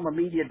 I would call him a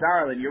media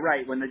darling. You're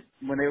right. When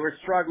they were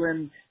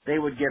struggling, they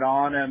would get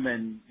on him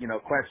and, you know,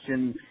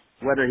 question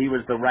whether he was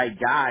the right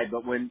guy.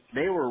 But when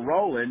they were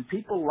rolling,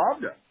 people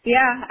loved him.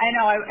 Yeah, I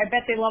know. I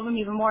bet they love him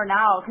even more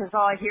now, because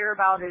all I hear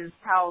about is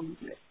how,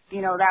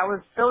 you know,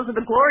 those are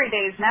the glory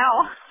days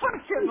now for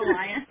the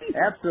Lions.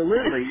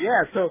 Absolutely,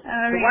 yeah. So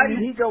why did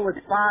he go with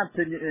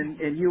Fontes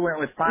and you went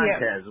with Fontes?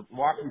 Yeah.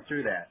 Walk me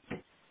through that.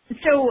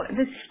 So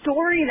the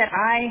story that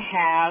I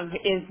have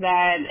is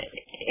that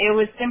it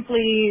was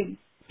simply,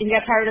 he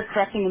got tired of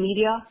correcting the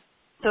media,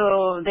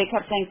 so they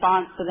kept saying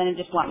Fontes, so then it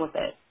just went with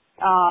it.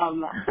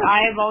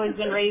 I've always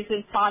been raised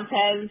as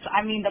Fontes.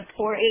 I mean, it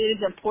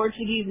is a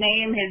Portuguese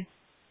name.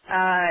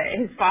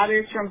 His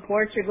father's from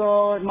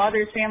Portugal, his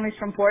mother's family's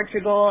from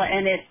Portugal,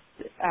 and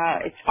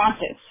it's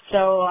Fontes.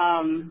 So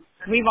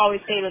we've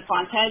always stayed with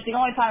Fontes. The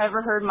only time I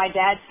ever heard my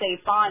dad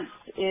say Fontes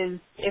is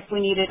if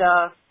we needed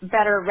a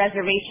better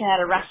reservation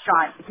at a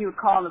restaurant. He would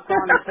call on the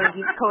phone and say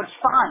he's Coach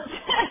Fontes.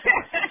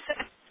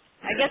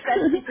 I guess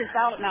that's secret's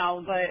out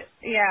now, but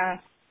yeah.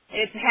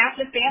 It's half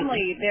the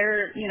family.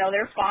 They're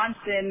Fontes,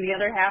 and the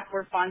other half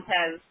were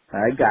Fontes.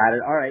 I got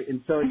it. All right.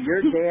 And so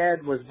your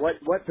dad was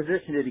what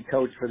position did he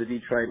coach for the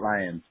Detroit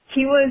Lions?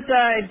 He was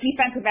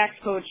defensive backs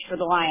coach for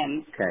the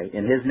Lions. Okay.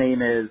 And his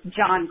name is?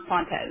 John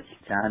Fontes.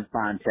 John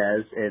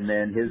Fontes. And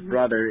then his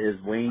brother is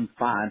Wayne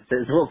Fontes,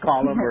 as we'll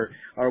call him,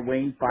 or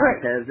Wayne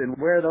Fontes. Right. And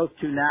where are those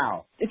two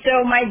now?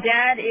 So my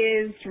dad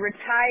is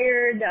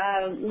retired,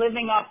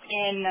 living up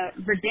in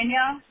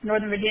Virginia,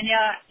 Northern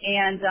Virginia,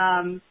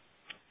 and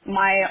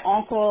my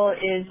uncle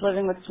is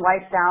living with his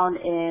wife down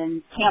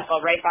in Tampa,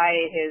 right by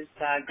his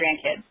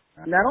grandkids.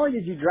 Not only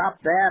did you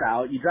drop that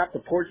out, you dropped the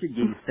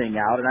Portuguese thing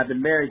out, and I've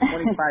been married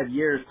 25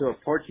 years to a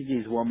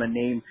Portuguese woman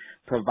named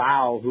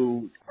Paval,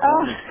 who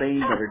born in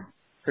Spain.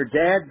 Her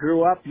dad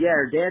grew up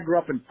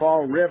in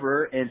Fall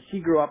River, and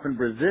she grew up in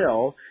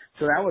Brazil,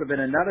 so that would have been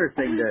another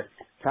thing to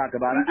talk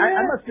about.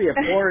 I must be a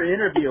poor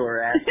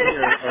interviewer, actually,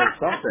 or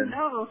something.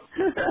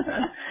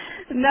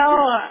 No,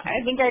 I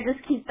think I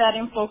just keep that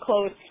info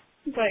close.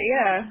 But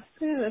yeah,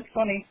 that's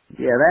funny.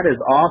 Yeah, that is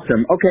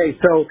awesome. Okay,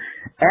 so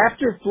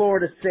after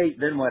Florida State,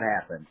 then what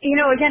happened? You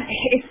know, again,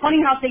 it's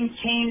funny how things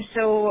change.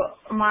 So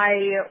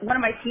one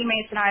of my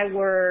teammates and I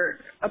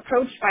were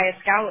approached by an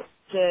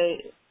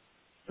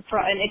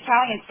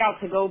Italian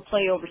scout to go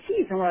play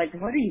overseas, and we're like,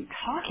 what are you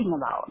talking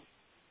about?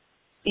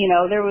 You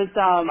know, there was,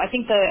 I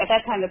think at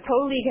that time the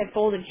Pro League had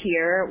folded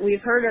here.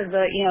 We've heard of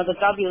the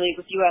W League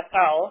with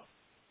USL.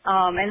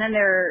 And then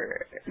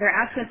they're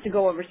asking us to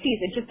go overseas.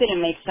 It just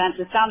didn't make sense.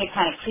 It sounded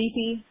kind of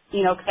creepy,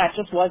 you know, because that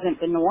just wasn't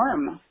the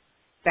norm.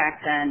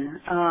 back then.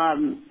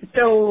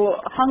 So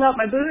hung up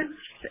my boots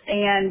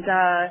and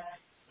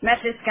met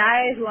this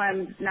guy who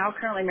I'm now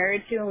currently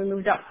married to, and we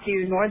moved up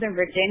to Northern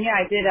Virginia.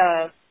 I did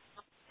a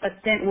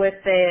stint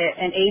with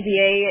an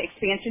ABA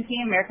expansion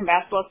team, American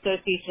Basketball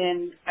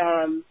Association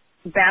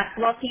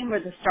basketball team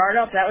was a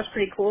startup. That was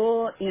pretty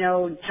cool.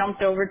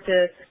 Jumped over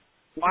to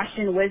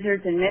Washington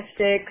Wizards and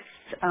Mystics.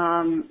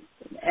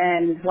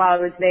 And while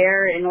I was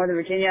there in Northern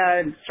Virginia,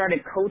 I started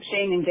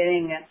coaching and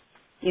getting,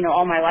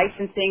 all my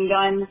licensing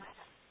done.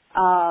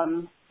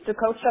 So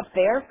coached up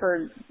there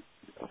for,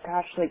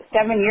 like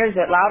 7 years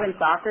at Loudon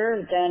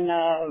Soccer. Then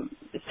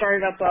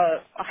started up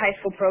a high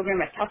school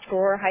program at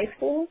Tuscarora High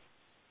School.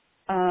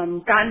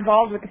 Got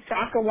involved with the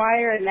Soccer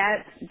Wire, and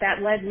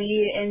that led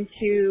me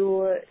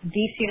into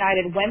DC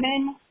United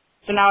Women.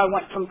 So now I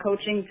went from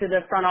coaching to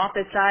the front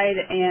office side,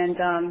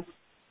 and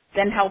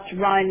then helped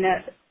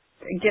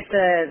get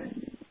the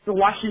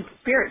Washington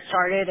Spirit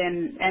started,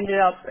 and ended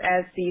up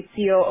as the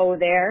COO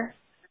there,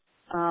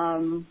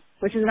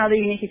 which is another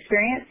unique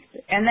experience.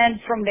 And then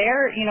from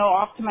there,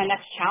 off to my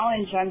next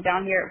challenge. I'm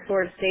down here at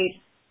Florida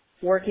State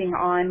working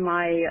on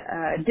my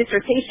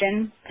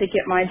dissertation to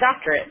get my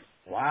doctorate.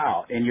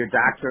 Wow. And your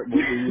doctorate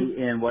will be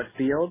in what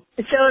field?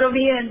 So it'll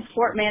be in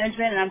sport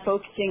management, and I'm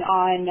focusing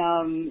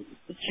on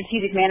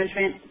strategic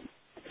management,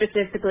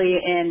 specifically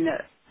in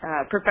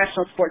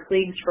professional sports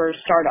leagues for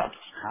startups.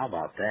 How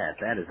about that?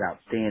 That is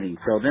outstanding.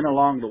 So then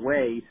along the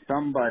way,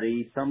 some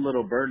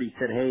little birdie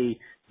said, hey,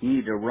 you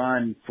need to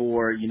run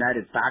for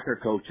United Soccer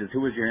Coaches.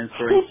 Who was your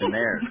inspiration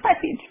there?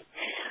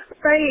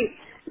 Right.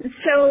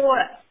 So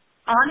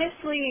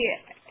honestly,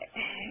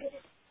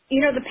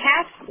 the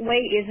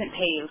pathway isn't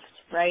paved.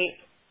 Right?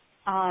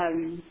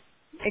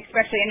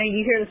 Especially, I know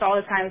you hear this all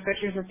the time,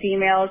 especially for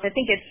females. I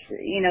think it's,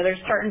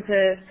 they're starting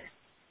to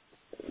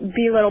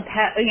be little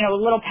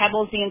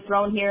pebbles being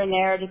thrown here and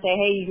there to say,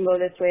 hey, you can go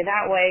this way,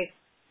 that way.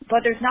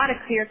 But there's not a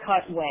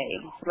clear-cut way,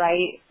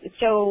 right?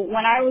 So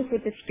when I was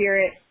with the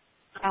Spirit,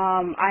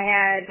 I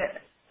had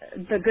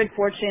the good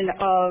fortune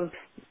of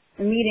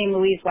meeting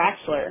Louise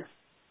Waxler.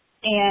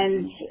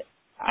 And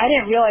I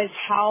didn't realize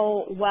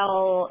how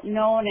well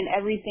known and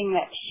everything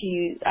that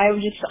I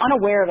was just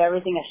unaware of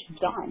everything that she's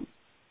done.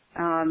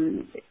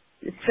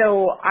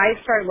 So I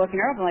started looking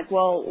her up. I'm like,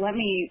 well, let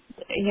me,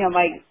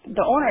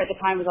 the owner at the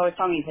time was always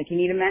telling me, he's like, you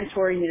need a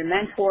mentor.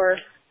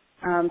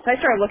 So I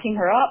started looking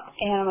her up,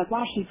 and I'm like,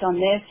 wow, she's done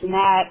this and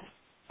that.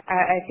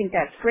 I think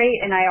that's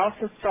great. And I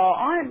also saw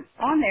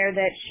on there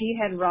that she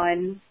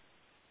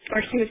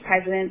was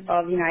president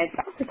of United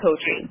Soccer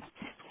Coaches.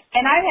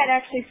 And I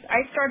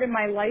started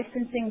my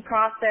licensing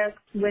process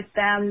with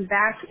them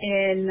back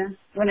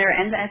when they were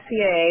in the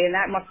NCAA, and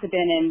that must have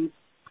been in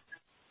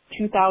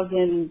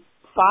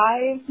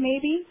 2005,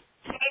 maybe.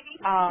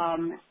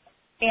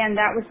 And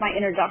that was my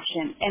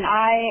introduction. And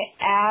I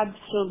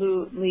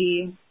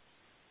absolutely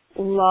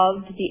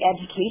loved the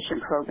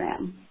education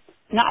program.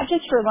 Not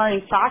just for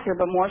learning soccer,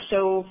 but more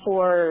so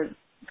for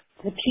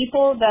the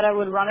people that I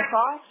would run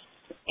across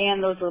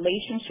and those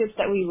relationships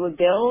that we would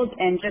build,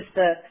 and just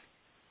the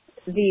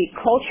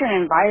culture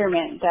and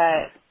environment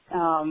that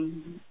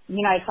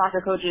United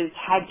Soccer Coaches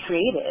had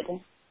created.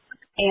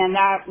 And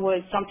that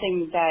was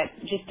something that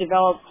just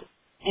developed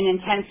an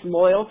intense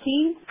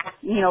loyalty,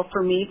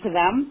 for me to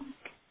them.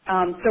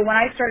 So when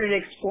I started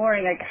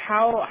exploring, like,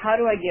 how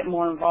do I get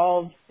more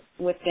involved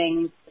with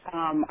things,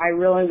 I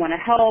really want to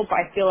help.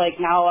 I feel like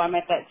now I'm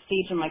at that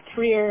stage in my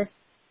career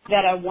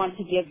that I want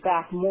to give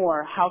back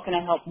more. How can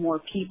I help more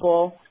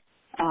people?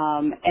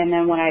 And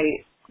then when I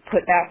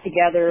put that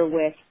together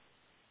with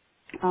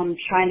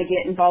trying to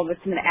get involved with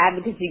some of the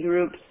advocacy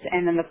groups,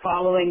 and then the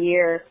following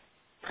year,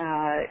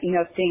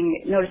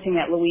 noticing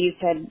that Louise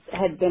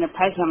had been a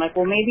president, I'm like,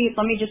 well, maybe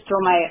let me just throw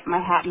my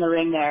hat in the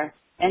ring there.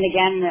 And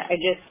again, I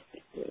just,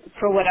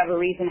 for whatever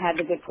reason, had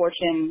the good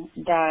fortune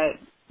that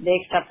they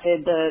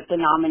accepted the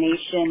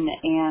nomination,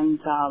 and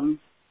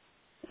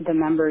the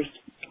members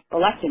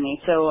elected me.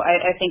 So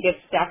I think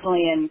it's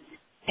definitely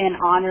an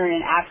honor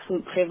and an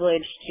absolute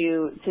privilege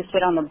to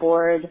sit on the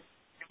board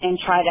and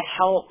try to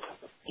help,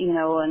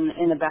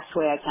 in the best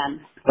way I can.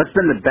 What's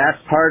been the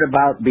best part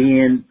about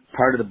being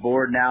part of the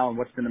board now, and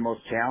what's been the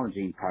most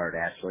challenging part,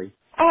 Ashley?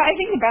 I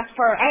think the best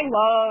part,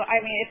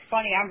 it's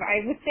funny.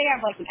 I would say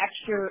I'm like an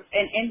extrovert,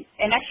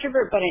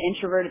 but an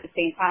introvert at the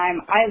same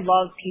time. I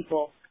love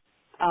people.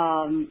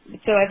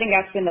 So I think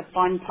that's been the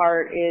fun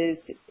part, is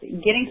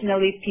getting to know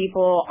these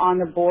people on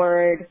the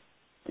board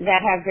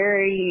that have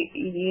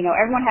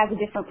everyone has a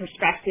different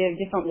perspective,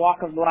 different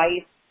walk of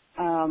life.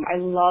 I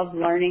love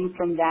learning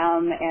from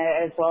them,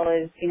 as well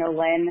as,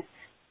 Lynn.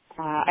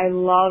 I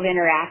love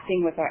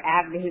interacting with our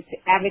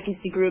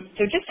advocacy groups.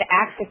 So just to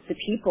access the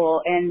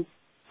people and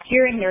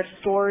hearing their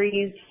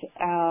stories,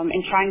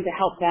 and trying to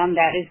help them,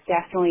 that is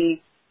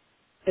definitely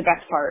the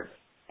best part.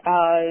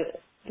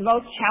 The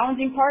most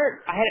challenging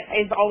part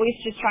is always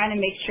just trying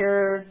to make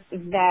sure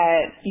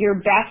that your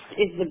best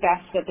is the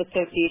best that the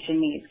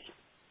association needs,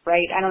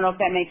 right? I don't know if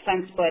that makes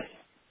sense, but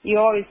you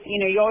always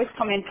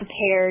come in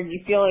prepared.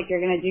 You feel like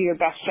you're going to do your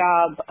best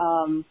job.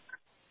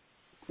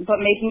 but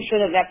making sure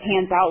that that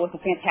pans out with a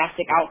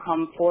fantastic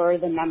outcome for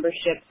the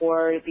membership,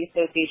 for the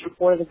association,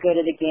 for the good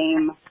of the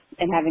game,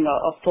 and having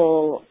a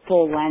full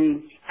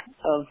lens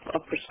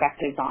of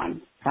perspectives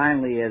on.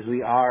 Finally, as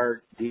we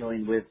are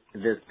dealing with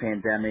this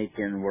pandemic,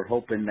 and we're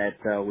hoping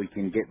that we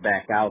can get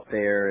back out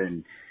there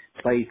and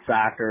play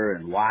soccer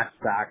and watch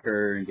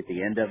soccer and get the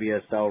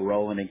NWSL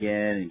rolling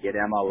again and get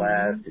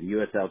MLS and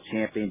USL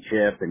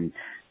Championship and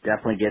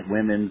definitely get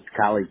women's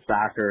college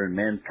soccer and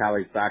men's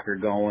college soccer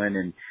going,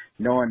 and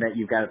knowing that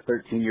you've got a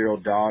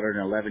 13-year-old daughter and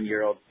an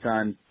 11-year-old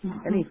son,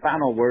 any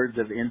final words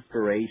of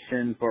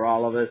inspiration for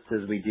all of us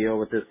as we deal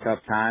with this tough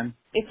time?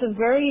 It's a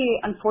very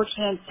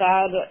unfortunate,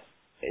 sad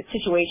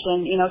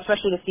situation,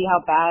 especially to see how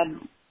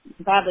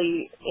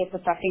badly it's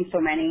affecting so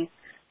many.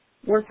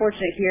 We're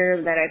fortunate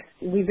here that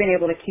we've been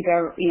able to keep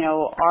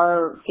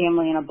our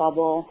family in a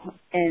bubble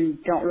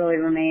and don't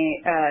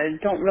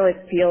really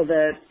feel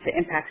the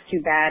impacts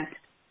too bad.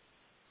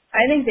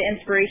 I think the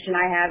inspiration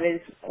I have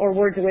is, or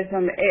words of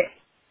wisdom,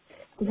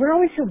 we're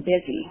always so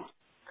busy,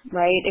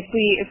 right? If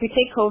we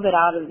take COVID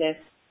out of this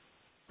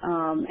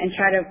and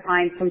try to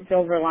find some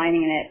silver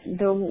lining in it,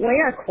 the way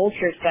our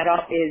culture is set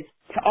up is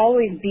to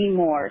always be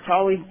more, to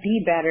always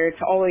be better,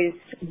 to always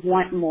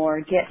want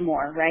more, get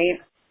more, right?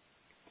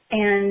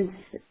 And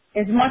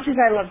as much as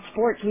I love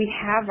sports, we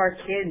have our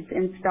kids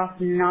in stuff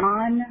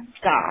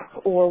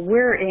non-stop, or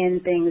we're in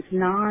things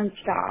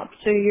non-stop.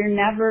 So you're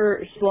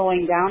never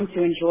slowing down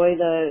to enjoy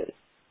the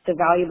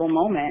valuable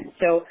moment.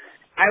 So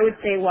I would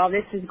say while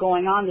this is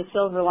going on, the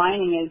silver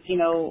lining is,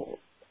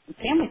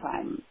 family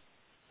time.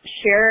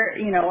 Share,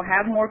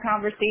 have more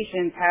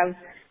conversations,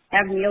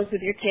 have meals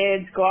with your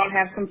kids, go out and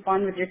have some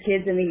fun with your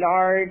kids in the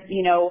yard,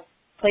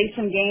 play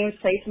some games,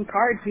 play some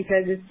cards,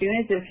 because as soon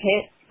as this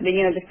hit,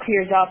 this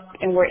clears up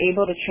and we're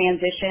able to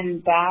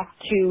transition back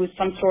to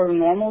some sort of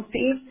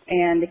normalcy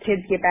and the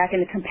kids get back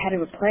into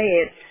competitive play,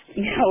 it's,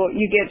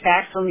 you get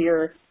back from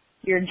your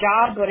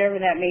job, whatever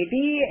that may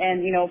be, and,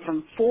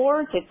 from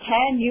 4 to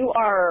 10, you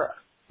are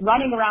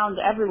running around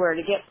everywhere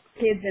to get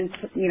kids in,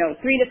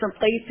 3 different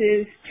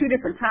places, 2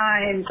 different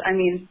times. I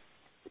mean,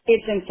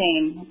 it's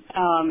insane.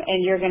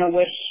 And you're going to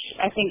wish,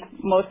 I think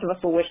most of us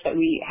will wish that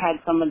we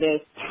had some of this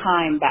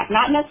time back.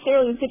 Not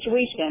necessarily the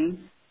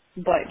situation,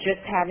 but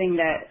just having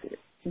that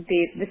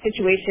the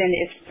situation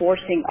is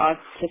forcing us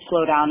to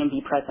slow down and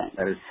be present.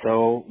 That is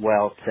so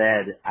well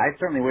said. I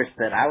certainly wish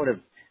that I would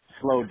have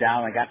slowed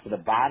down and got to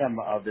the bottom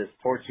of this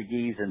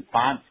Portuguese and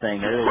font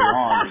thing early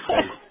on,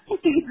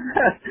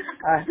 because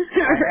I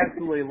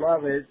absolutely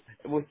love it.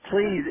 Well,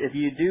 please, if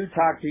you do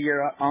talk to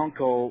your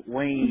uncle,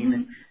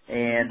 Wayne,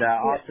 and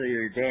also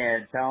your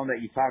dad, tell them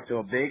that you talked to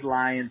a big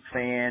Lions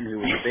fan who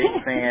was a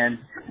big fan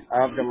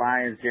of the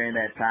Lions during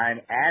that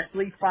time.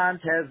 Ashley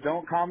Fontes,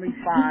 don't call me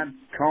Font,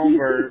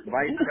 Comber,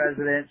 Vice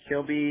President.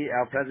 She'll be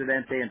El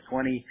Presidente in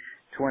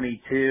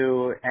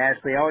 2022.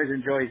 Ashley, I always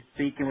enjoy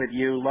speaking with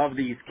you. Love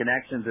these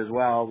connections as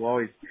well. We'll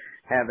always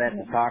have that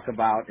to talk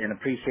about, and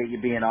appreciate you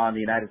being on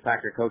the United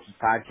Soccer Coaches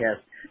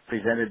Podcast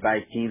presented by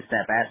Team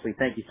Snap. Ashley,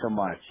 thank you so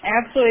much.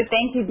 Absolutely.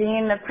 Thank you,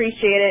 Dean.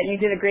 Appreciate it, and you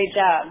did a great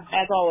job,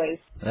 as always.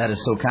 That is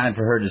so kind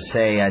for her to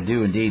say. I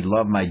do indeed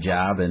love my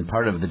job, and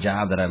part of the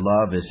job that I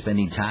love is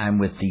spending time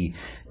with the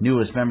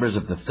newest members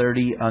of the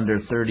 30 under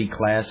 30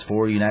 class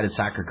for United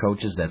Soccer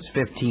Coaches. That's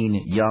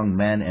 15 young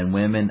men and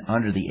women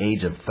under the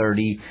age of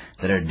 30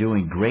 that are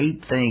doing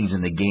great things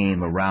in the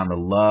game around the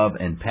love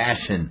and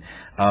passion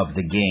of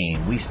the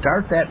game. We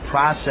start that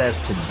process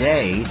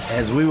today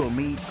as we will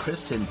meet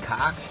Kristen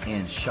Cox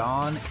and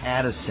Sean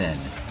Addison.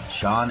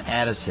 Sean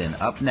Addison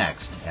up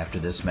next after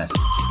this message.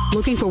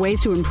 Looking for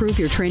ways to improve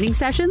your training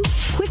sessions?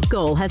 Quick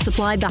Goal has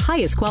supplied the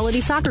highest quality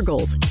soccer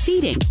goals,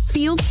 seating,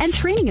 field, and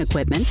training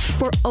equipment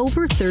for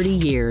over 30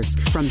 years.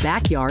 From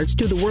backyards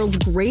to the world's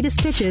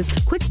greatest pitches,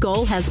 Quick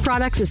Goal has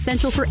products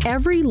essential for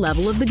every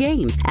level of the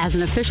game. As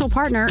an official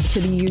partner to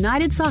the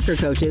United Soccer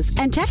Coaches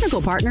and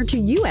technical partner to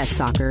U.S.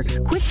 Soccer,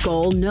 Quick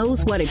Goal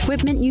knows what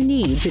equipment you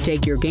need to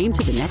take your game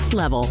to the next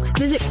level.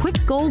 Visit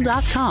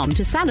quickgoal.com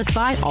to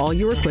satisfy all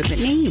your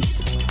equipment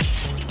needs.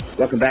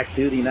 Welcome back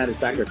to the United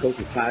Soccer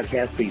Coaches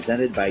Podcast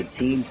presented by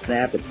Team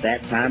Snap. It's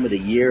that time of the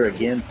year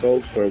again,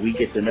 folks, where we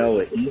get to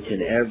know each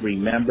and every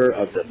member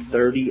of the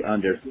 30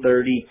 under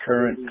 30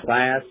 current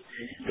class.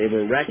 They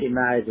were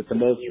recognized at the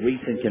most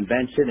recent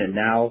convention, and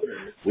now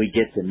we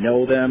get to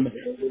know them.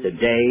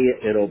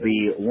 Today, it'll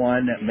be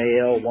one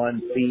male,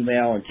 one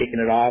female, and kicking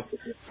it off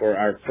for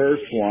our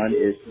first one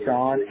is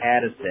Sean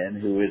Addison,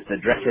 who is the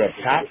director of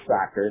Top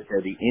Soccer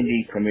for the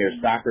Indy Premier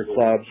Soccer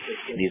Club,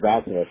 and he's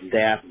also a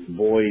staff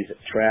boys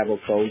travel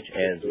coach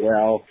as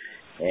well.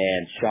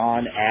 And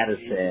Sean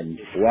Addison,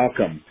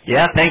 welcome.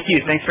 Yeah, thank you.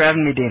 Thanks for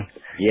having me, Dean.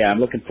 Yeah, I'm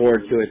looking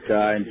forward to it.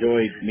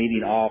 Enjoyed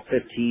meeting all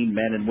 15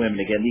 men and women.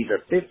 Again, these are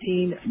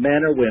 15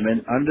 men or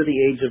women under the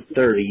age of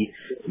 30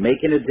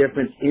 making a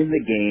difference in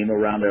the game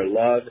around their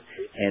love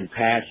and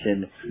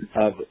passion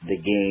of the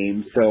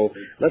game. So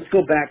let's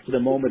go back to the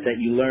moment that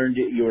you learned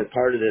you were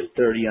part of this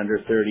 30 under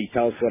 30.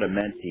 Tell us what it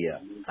meant to you.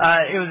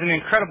 It was an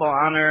incredible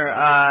honor.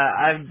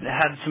 I've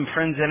had some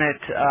friends in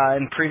it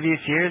in previous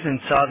years and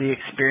saw the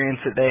experience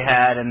that they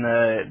had, and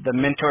the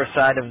mentor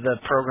side of the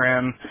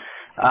program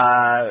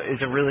is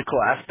a really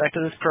cool aspect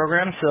of this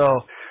program.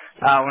 So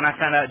when I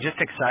found out, just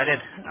excited.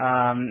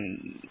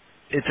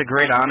 It's a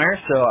great honor,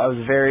 so I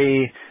was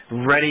very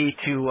ready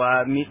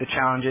to meet the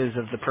challenges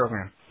of the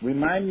program.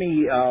 Remind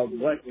me,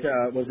 what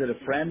was it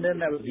a friend then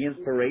that was the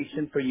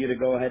inspiration for you to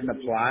go ahead and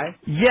apply?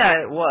 Yeah,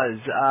 it was.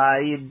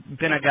 He'd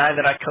been a guy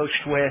that I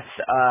coached with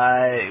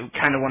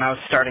kind of when I was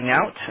starting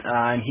out,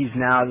 and he's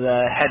now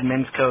the head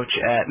men's coach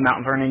at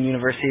Mount Vernon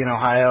University in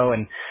Ohio,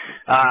 and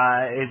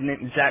his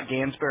name is Zach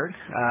Gansberg.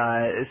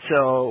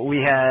 So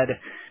we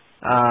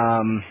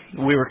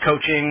were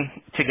coaching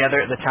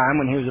together at the time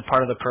when he was a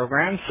part of the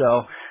program,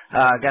 so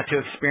got to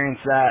experience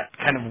that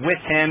kind of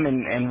with him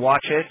and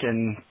watch it,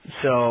 and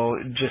so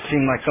it just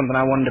seemed like something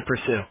I wanted to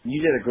pursue. You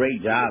did a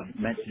great job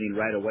mentioning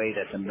right away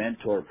that the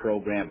mentor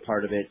program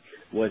part of it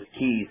was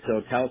key.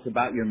 So tell us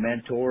about your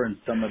mentor and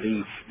some of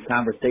the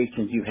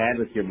conversations you had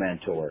with your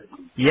mentor.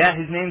 Yeah,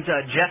 his name's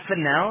Jeff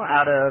Vanell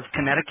out of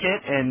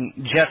Connecticut, and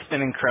Jeff's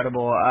been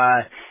incredible.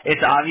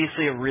 It's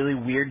obviously a really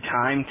weird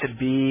time to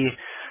be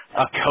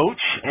a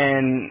coach,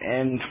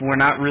 and we're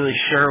not really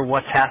sure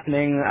what's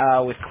happening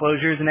with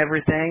closures and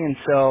everything, and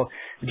so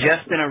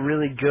Jeff's been a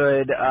really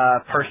good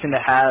person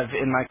to have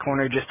in my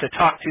corner just to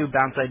talk to,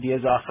 bounce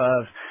ideas off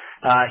of.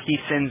 He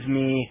sends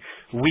me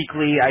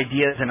weekly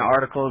ideas and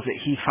articles that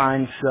he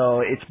finds,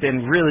 so it's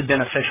been really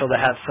beneficial to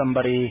have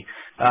somebody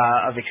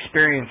of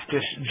experience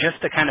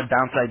just to kind of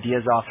bounce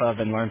ideas off of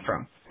and learn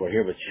from. We're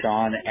here with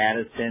Sean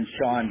Addison.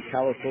 Sean,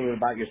 tell us a little bit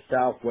about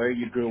yourself, where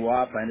you grew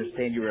up. I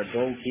understand you were a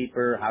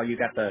goalkeeper, how you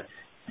got the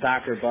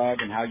soccer bug,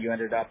 and how you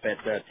ended up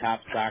at the Top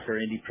Soccer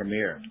Indy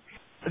Premier.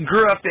 I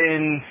grew up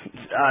in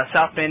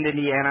South Bend,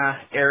 Indiana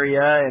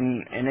area,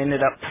 and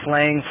ended up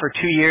playing for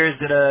 2 years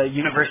at a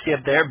university up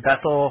there,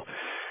 Bethel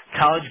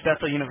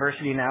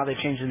University now. They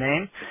changed the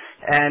name.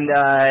 And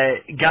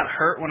got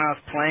hurt when I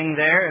was playing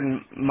there,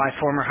 and my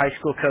former high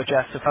school coach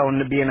asked if I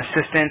wanted to be an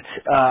assistant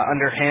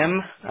under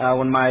him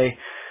when my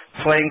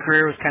playing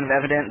career was kind of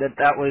evident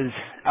that was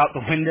out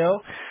the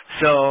window.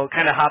 So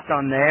kind of hopped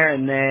on there,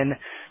 and then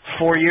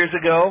 4 years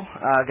ago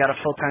got a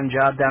full-time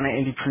job down at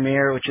Indy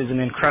Premier, which is an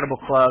incredible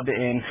club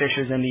in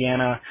Fishers,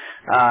 Indiana,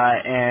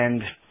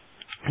 and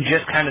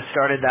just kind of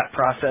started that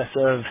process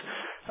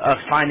of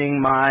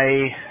finding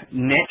my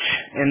niche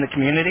in the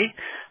community.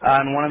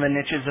 And one of the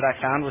niches that I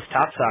found was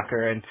Top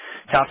Soccer. And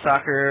Top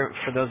Soccer,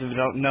 for those of you who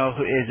don't know,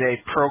 is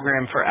a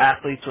program for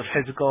athletes with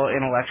physical,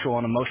 intellectual,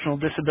 and emotional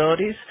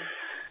disabilities.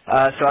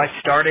 So I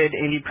started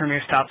Indy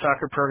Premier's Top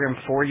Soccer program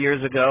 4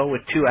 years ago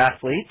with 2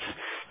 athletes,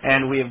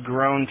 and we have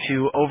grown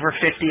to over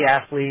 50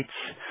 athletes.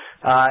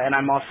 And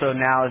I'm also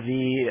now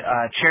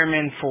the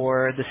chairman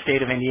for the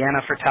state of Indiana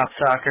for Top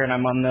Soccer, and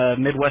I'm on the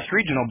Midwest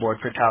Regional Board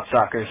for Top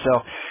Soccer.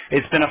 So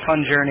it's been a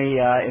fun journey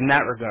in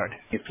that regard.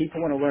 If people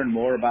want to learn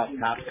more about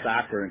Top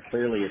Soccer, and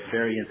clearly it's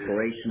very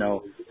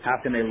inspirational, how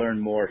can they learn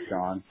more,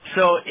 Sean?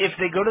 So if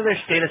they go to their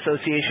state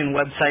association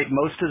website,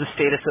 most of the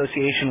state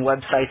association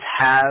websites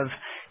have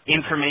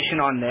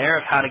information on there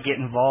of how to get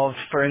involved.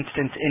 For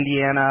instance,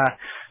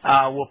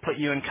 Indiana will put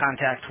you in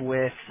contact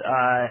with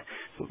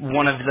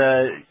one of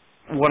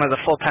the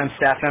full-time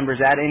staff members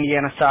at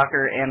Indiana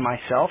Soccer and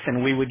myself,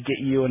 and we would get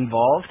you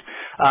involved.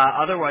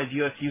 Otherwise,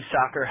 USU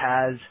Soccer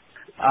has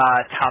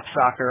Top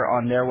Soccer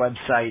on their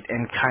website,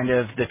 and kind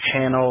of the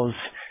channels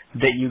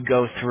that you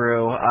go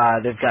through.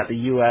 They've got the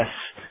U.S.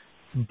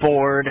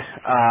 board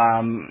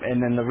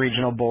and then the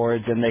regional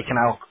boards, and they can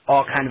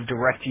all kind of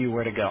direct you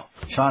where to go.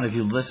 Sean, if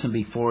you've listened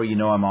before, you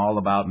know I'm all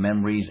about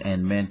memories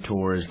and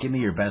mentors. Give me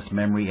your best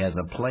memory as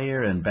a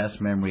player and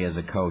best memory as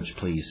a coach,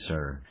 please,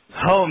 sir.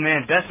 Oh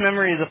man, best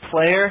memory as a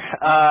player.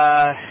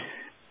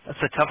 That's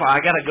a tough one. I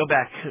got to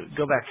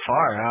go back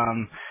far.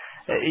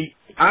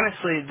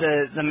 Honestly,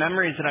 the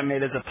memories that I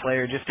made as a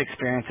player, just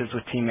experiences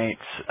with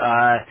teammates.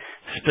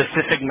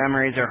 Specific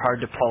memories are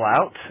hard to pull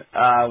out.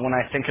 When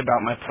I think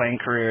about my playing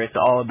career, it's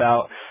all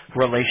about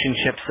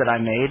relationships that I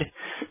made,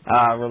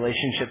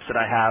 relationships that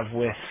I have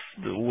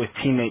with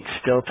teammates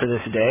still to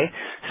this day.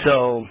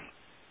 So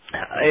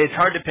it's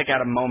hard to pick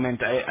out a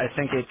moment. I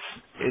think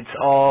it's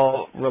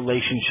all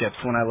relationships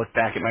when I look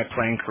back at my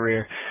playing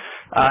career.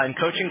 And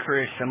coaching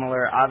career is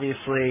similar.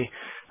 Obviously,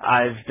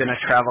 I've been a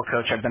travel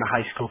coach. I've been a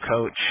high school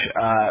coach.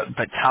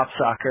 But Top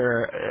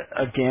Soccer,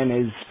 again,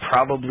 is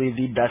probably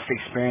the best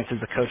experience as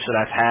a coach that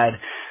I've had.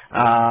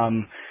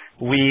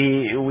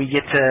 We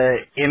get to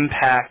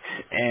impact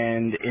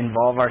and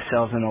involve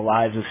ourselves in the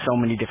lives of so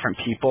many different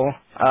people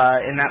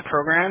in that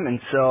program. And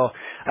so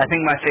I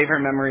think my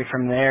favorite memory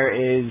from there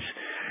is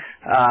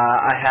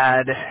I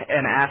had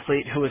an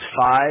athlete who was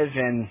 5,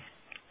 and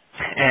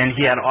and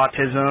he had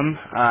autism,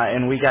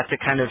 and we got to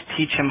kind of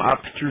teach him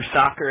up through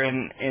soccer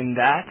in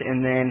that,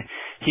 and then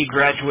he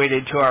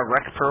graduated to our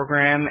rec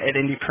program at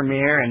Indy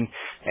Premier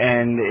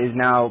and is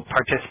now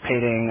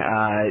participating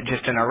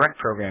just in our rec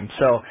program.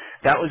 So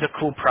that was a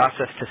cool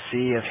process to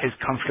see of his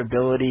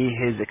comfortability,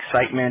 his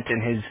excitement,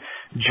 and his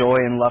joy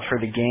and love for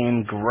the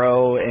game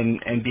grow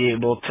and be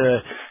able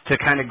to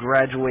kind of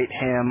graduate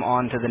him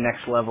on to the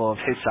next level of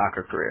his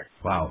soccer career.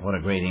 Wow, what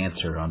a great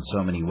answer on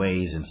so many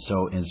ways and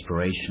so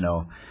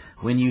inspirational.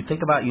 When you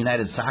think about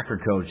United Soccer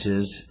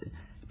Coaches,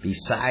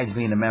 besides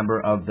being a member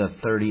of the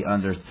 30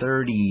 under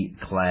 30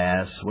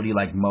 class, what do you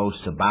like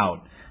most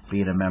about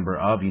being a member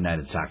of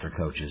United Soccer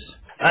Coaches?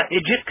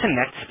 It just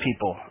connects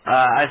people.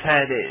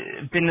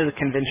 I've been to the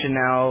convention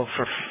now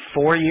for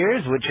 4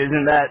 years, which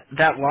isn't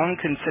that long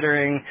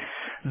considering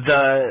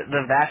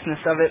the vastness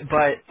of it,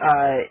 but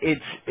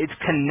it's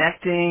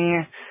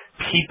connecting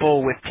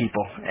people with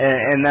people,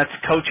 and that's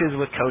coaches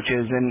with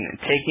coaches, and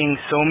taking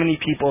so many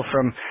people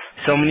from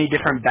so many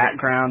different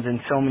backgrounds and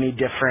so many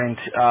different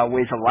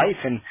ways of life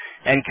and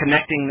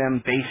connecting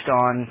them based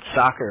on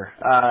soccer.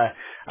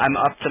 I'm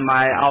up to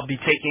I'll be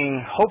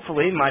taking,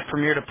 hopefully, my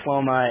Premier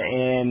Diploma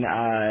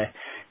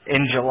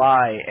in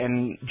July,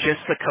 and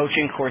just the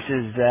coaching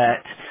courses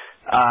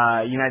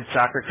that United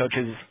Soccer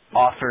Coaches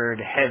offered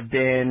have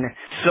been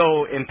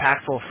so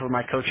impactful for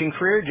my coaching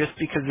career, just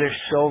because they're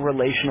so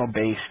relational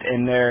based,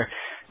 and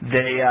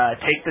they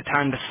take the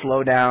time to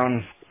slow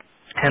down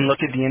and look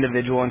at the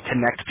individual and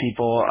connect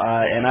people.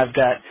 And I've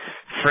got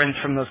friends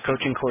from those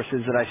coaching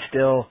courses that I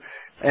still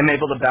am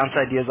able to bounce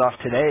ideas off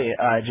today,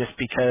 just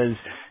because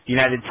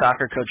United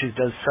Soccer Coaches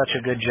does such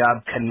a good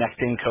job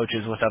connecting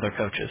coaches with other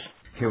coaches.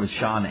 Here with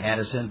Sean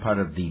Addison, part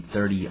of the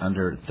 30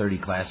 under 30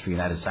 class for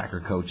United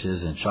Soccer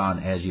Coaches. And Sean,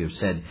 as you have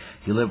said,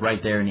 you live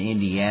right there in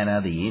Indiana,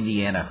 the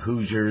Indiana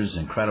Hoosiers,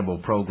 incredible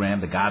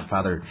program. The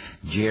Godfather,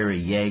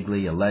 Jerry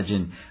Yeagley, a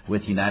legend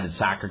with United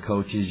Soccer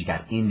Coaches. You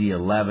got Indy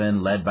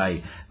 11, led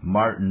by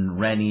Martin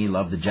Rennie.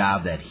 Love the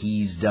job that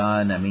he's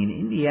done. I mean,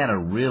 Indiana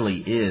really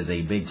is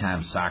a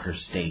big-time soccer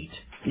state.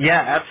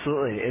 Yeah,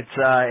 absolutely.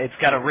 It's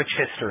got a rich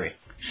history.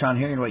 Sean,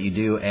 hearing what you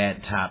do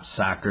at Top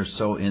Soccer,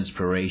 so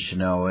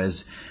inspirational.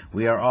 As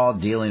we are all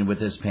dealing with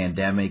this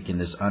pandemic in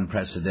this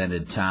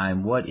unprecedented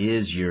time, what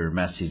is your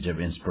message of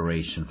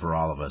inspiration for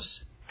all of us?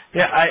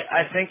 Yeah,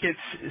 I think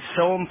it's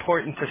so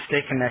important to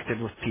stay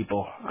connected with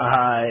people.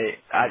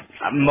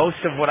 Most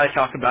of what I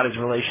talk about is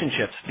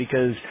relationships,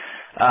 because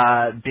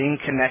being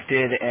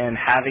connected and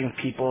having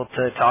people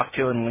to talk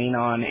to and lean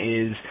on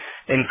is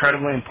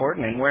incredibly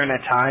important. And we're in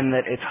a time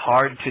that it's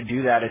hard to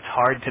do that. It's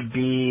hard to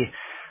be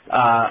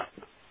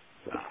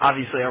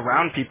obviously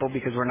around people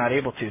because we're not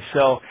able to.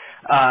 So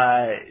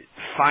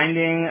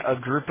finding a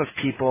group of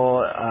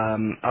people,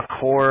 a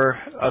core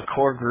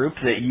group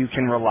that you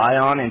can rely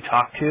on and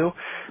talk to,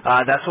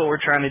 that's what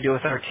we're trying to do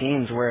with our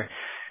teams, where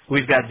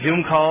we've got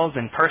Zoom calls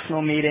and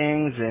personal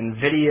meetings and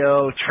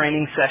video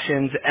training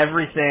sessions.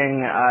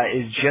 Everything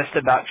is just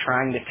about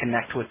trying to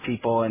connect with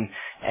people and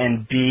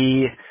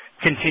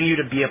continue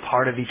to be a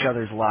part of each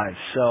other's lives.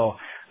 So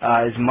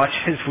as much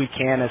as we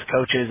can as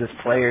coaches, as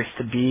players,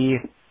 to be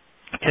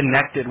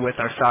connected with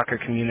our soccer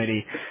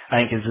community, I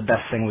think is the best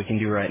thing we can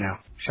do right now.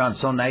 Sean,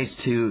 so nice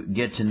to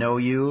get to know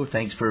you.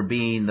 Thanks for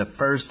being the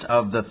first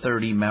of the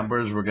 30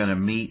 members we're going to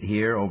meet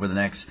here over the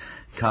next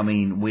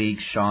coming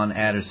weeks. Sean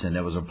Addison,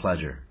 it was a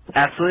pleasure.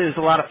 Absolutely. It was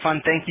a lot of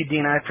fun. Thank you,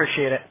 Dean. I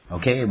appreciate it.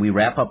 Okay, we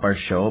wrap up our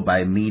show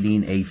by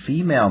meeting a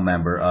female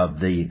member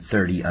of the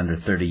 30 under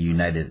 30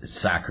 United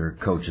Soccer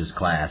Coaches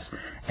class,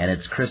 and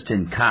it's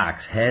Kristen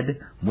Cox, head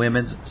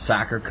women's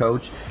soccer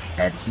coach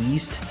at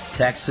East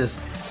Texas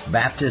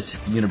Baptist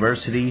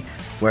University,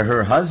 where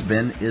her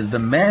husband is the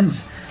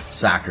men's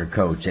soccer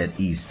coach at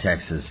East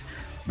Texas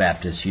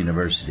Baptist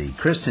University.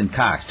 Kristen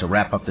Cox to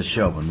wrap up the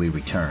show when we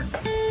return.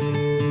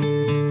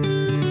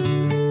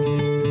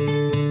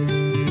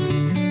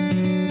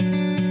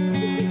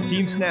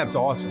 Team Snap's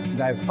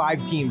awesome. I have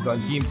 5 teams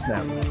on Team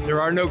Snap.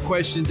 There are no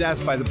questions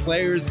asked by the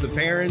players, the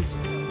parents.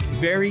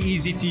 Very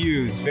easy to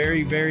use.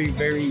 Very, very,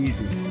 very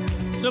easy.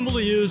 Simple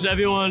to use.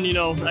 Everyone,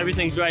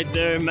 everything's right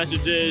there.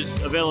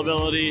 Messages,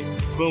 availability,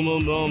 boom,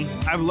 boom, boom.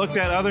 I've looked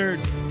at other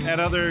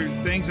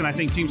things, and I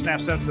think Team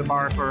Snap sets the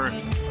bar for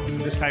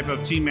this type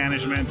of team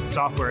management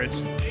software.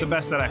 It's the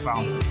best that I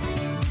found.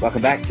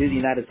 Welcome back to the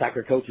United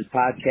Soccer Coaches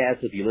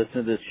podcast. If you listen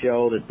to this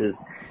show, this is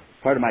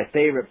part of my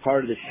favorite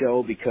part of the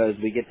show because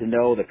we get to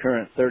know the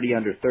current 30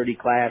 under 30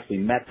 class. We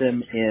met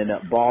them in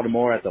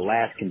Baltimore at the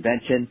last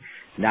convention.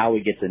 Now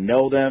we get to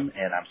know them,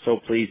 and I'm so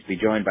pleased to be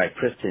joined by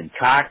Kristen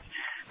Cox,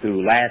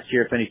 who last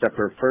year finished up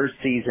her first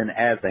season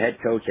as the head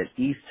coach at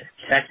East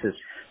Texas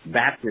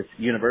Baptist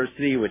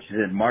University, which is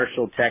in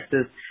Marshall,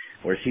 Texas,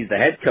 where she's the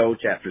head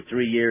coach after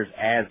 3 years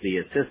as the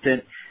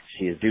assistant.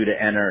 She is due to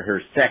enter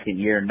her second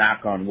year.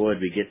 Knock on wood,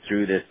 we get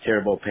through this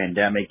terrible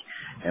pandemic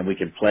and we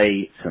can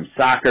play some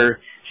soccer.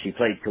 She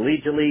played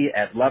collegiately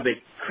at Lubbock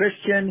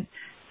Christian,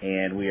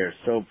 and we are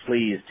so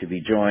pleased to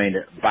be joined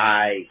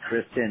by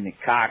Kristen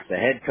Cox, the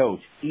head coach,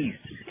 East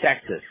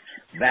Texas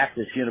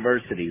Baptist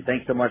University.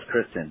 Thanks so much,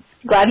 Kristen.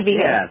 Glad to be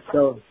here.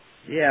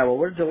 Well,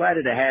 we're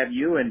delighted to have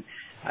you. And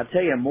I'll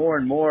tell you, more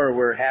and more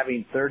we're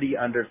having 30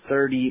 under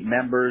 30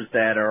 members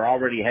that are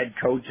already head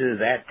coaches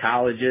at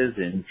colleges,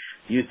 and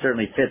you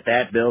certainly fit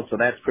that bill, so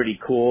that's pretty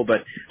cool. But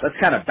let's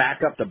kind of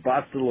back up the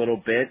bus a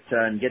little bit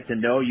and get to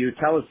know you.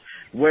 Tell us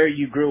where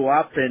you grew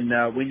up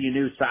and when you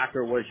knew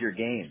soccer was your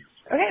game.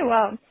 Okay,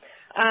 well,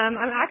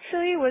 I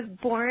actually was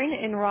born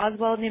in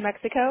Roswell, New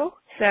Mexico.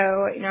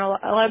 So, you know,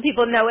 a lot of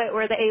people know it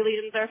where the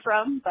aliens are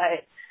from,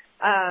 but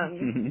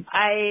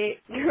I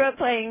grew up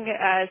playing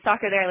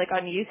soccer there, like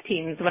on youth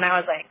teams when I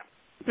was like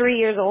 3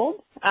 years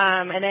old,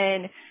 and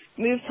then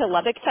moved to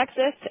Lubbock,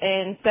 Texas,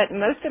 and spent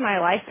most of my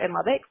life in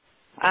Lubbock.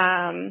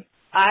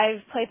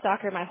 I've played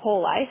soccer my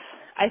whole life.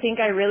 I think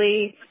I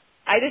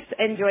just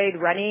enjoyed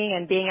running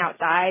and being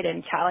outside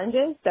and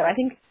challenges. So I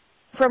think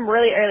from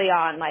really early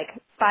on, like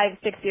 5,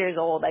 6 years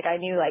old, like I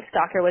knew like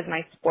soccer was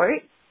my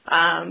sport.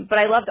 But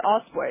I loved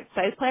all sports.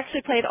 So I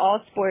actually played all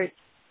sports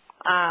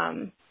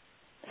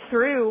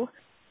through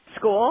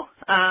school,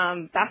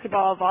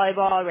 basketball,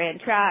 volleyball, ran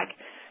track.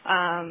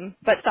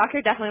 But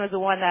soccer definitely was the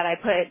one that I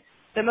put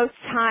the most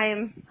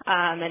time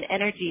and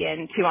energy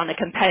into on the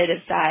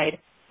competitive side.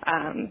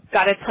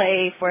 Got to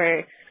play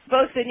for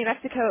both the New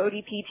Mexico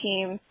ODP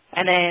team,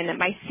 and then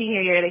my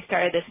senior year they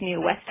started this new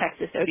West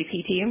Texas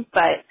ODP team.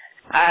 But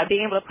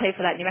being able to play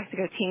for that New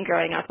Mexico team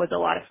growing up was a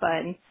lot of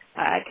fun,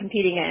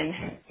 competing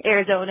in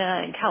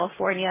Arizona and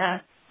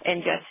California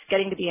and just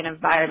getting to be in an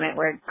environment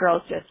where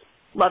girls just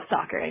love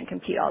soccer and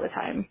compete all the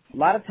time. A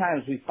lot of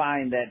times we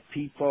find that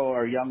people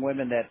or young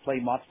women that play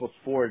multiple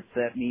sports,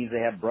 that means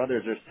they have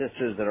brothers or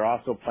sisters that are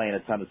also playing a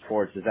ton of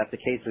sports. Is that the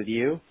case with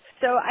you?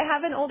 So I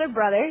have an older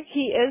brother.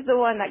 He is the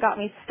one that got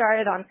me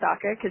started on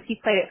soccer because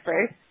he played it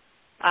first.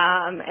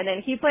 And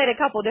then he played a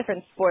couple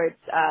different sports,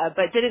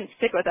 but didn't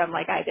stick with them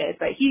like I did.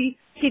 But he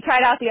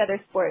tried out the other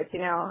sports, you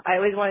know. I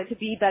always wanted to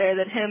be better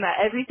than him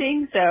at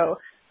everything, so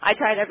I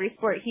tried every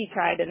sport he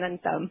tried and then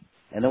some.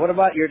 And then what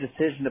about your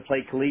decision to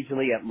play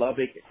collegiately at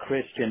Lubbock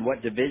Christian?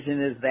 What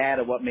division is that,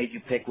 and what made you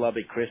pick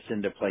Lubbock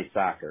Christian to play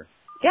soccer?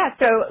 Yeah,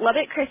 so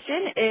Lubbock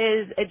Christian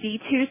is a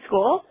D2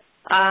 school.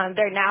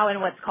 They're now in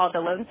what's called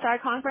the Lone Star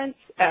Conference.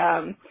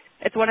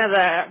 It's one of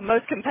the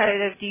most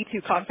competitive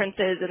D2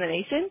 conferences in the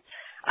nation.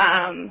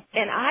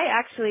 And I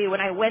actually, when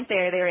I went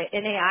there, they were an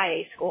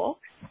NAIA school.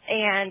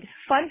 And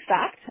fun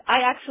fact,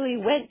 I actually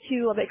went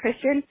to Lubbock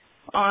Christian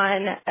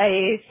on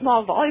a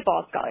small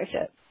volleyball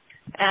scholarship.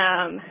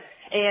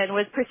 And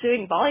was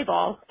pursuing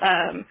volleyball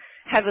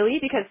heavily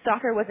because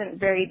soccer wasn't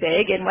very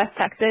big in West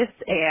Texas,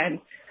 and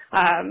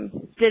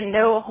didn't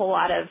know a whole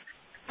lot of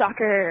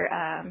soccer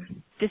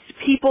just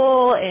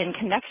people and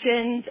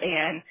connections,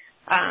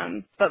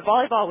 and but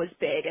volleyball was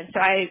big, and so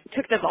I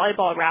took the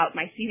volleyball route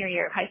my senior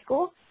year of high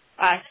school,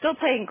 still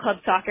playing club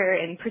soccer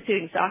and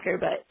pursuing soccer,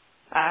 but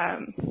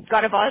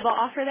got a volleyball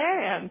offer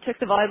there and took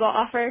the volleyball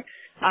offer,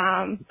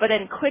 but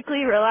then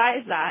quickly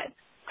realized that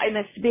I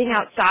missed being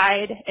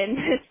outside and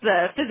missed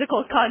the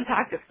physical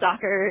contact of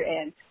soccer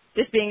and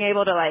just being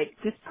able to like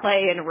just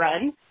play and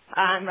run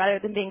rather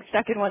than being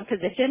stuck in one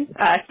position.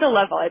 I still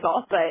love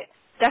volleyball, but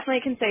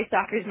definitely can say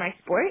soccer is my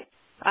sport.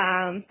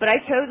 But I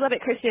chose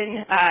Lubbock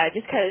Christian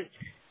just because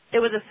it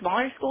was a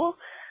smaller school.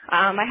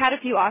 I had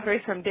a few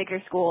offers from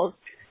bigger schools,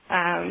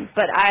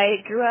 but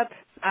I grew up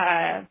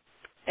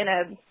in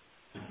a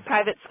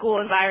private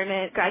school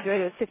environment,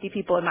 graduated with 50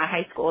 people in my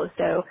high school,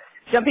 so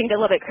jumping to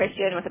Lubbock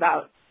Christian with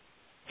about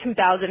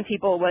 2,000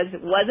 people was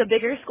a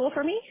bigger school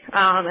for me,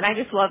 and I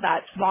just love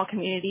that small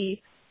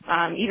community.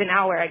 Even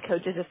now where I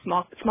coach is a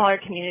smaller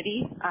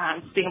community,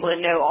 just being able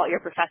to know all your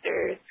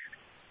professors,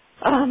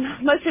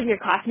 most of your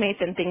classmates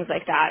and things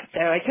like that. So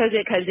I chose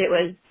it because it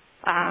was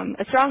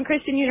a strong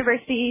Christian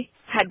university,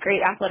 had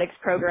great athletics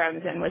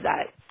programs, and was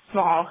that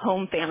small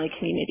home family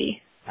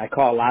community. I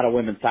call a lot of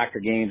women's soccer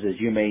games, as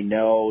you may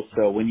know.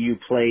 So when you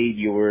played,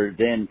 you were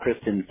then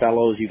Kristen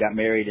Fellows. You got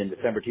married in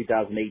December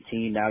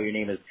 2018. Now your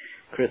name is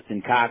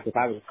Kristen Cox. If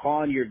I was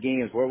calling your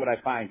games, where would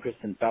I find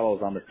Kristen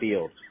Fellows on the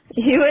field?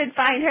 You would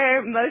find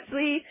her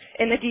mostly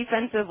in the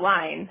defensive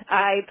line.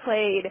 I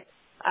played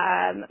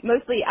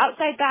mostly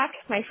outside back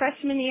my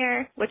freshman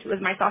year, which was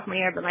my sophomore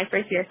year, but my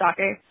first year of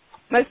soccer.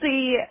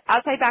 Mostly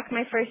outside back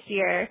my first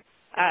year,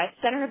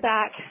 center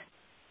back.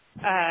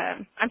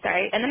 And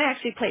then I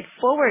actually played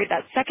forward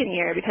that second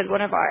year because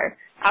one of our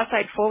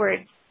outside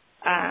forwards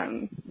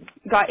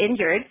got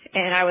injured,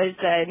 and I was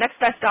the next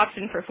best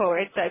option for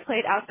forward, so I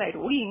played outside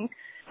wing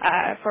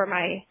for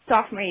my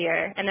sophomore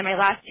year, and then my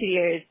last 2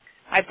 years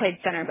I played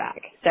center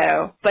back.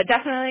 So, but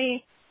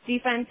definitely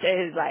defense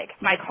is like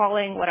my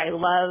calling, what I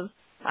love.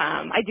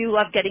 I do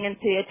love getting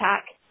into the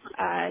attack.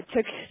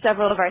 Took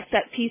several of our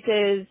set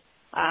pieces.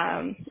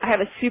 I have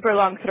a super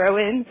long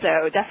throw-in,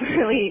 so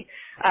definitely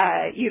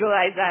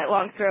utilize that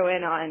long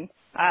throw-in on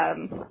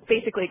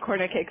basically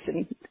corner kicks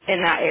in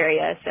that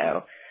area.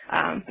 So,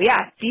 but yeah,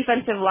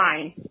 defensive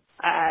line.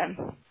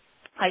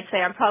 I'd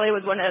say I probably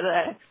was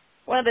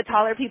one of the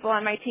taller people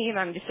on my team.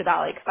 I'm just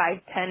about like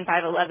 5'10",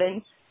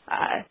 5'11".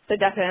 So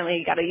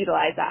definitely got to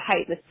utilize that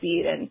height, the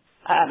speed, and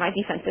my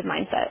defensive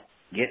mindset.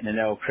 Getting to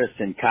know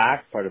Kristen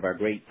Cox, part of our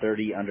great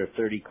 30 under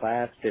 30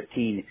 class,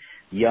 15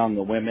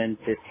 young women,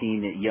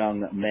 15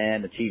 young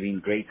men achieving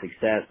great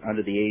success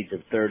under the age of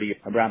 30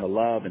 around the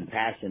love and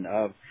passion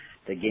of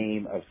the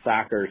game of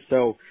soccer.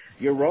 So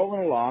you're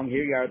rolling along.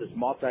 Here you are, this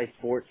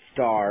multi-sport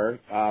star.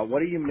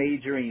 What are you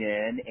majoring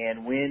in,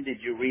 and when did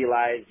you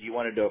realize you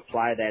wanted to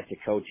apply that to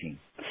coaching?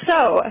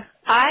 So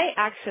I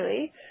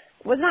actually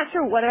was not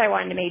sure what I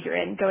wanted to major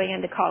in going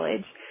into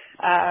college.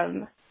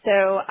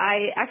 So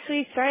I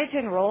actually started to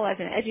enroll as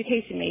an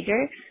education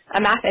major, a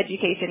math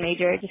education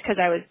major, just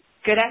because I was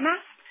good at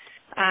math.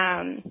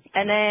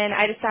 And then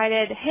I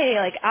decided, hey,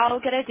 like, I'll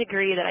get a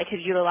degree that I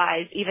could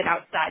utilize even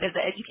outside of the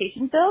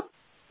education field.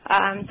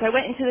 So I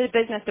went into the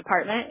business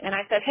department and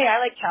I said, hey, I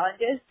like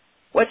challenges.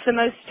 What's the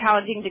most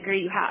challenging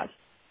degree you have?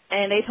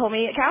 And they told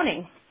me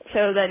accounting.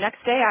 So the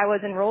next day I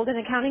was enrolled in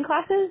accounting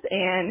classes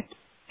and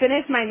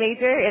finished my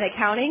major in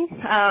accounting.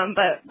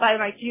 But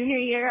by my junior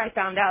year, I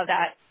found out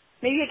that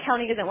maybe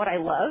accounting isn't what I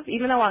love.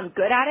 Even though I'm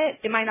good at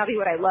it, it might not be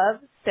what I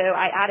love. So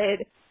I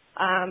added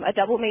a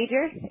double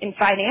major in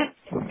finance,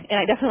 and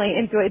I definitely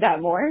enjoyed that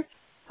more.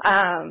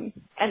 And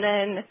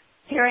then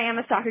here I am,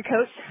 a soccer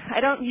coach.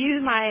 I don't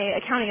use my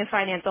accounting and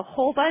finance a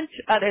whole bunch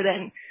other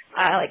than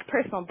like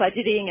personal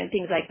budgeting and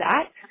things like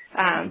that.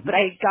 But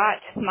I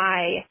got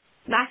my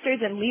master's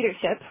in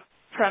leadership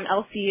from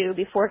LCU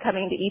before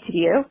coming to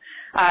ETBU.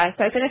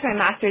 So I finished my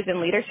master's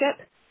in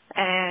leadership,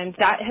 and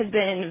that has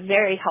been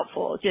very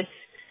helpful, just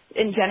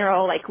in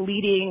general, like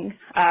leading,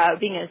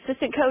 being an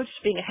assistant coach,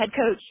 being a head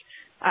coach,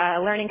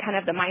 learning kind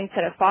of the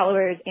mindset of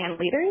followers and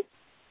leaders.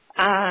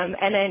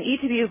 And then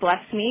ETBU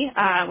blessed me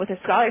with a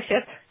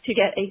scholarship to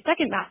get a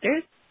second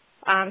master's.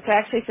 So I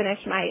actually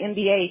finished my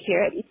MBA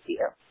here at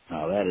ETBU.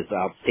 Oh, that is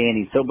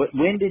outstanding. So, but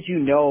when did you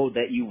know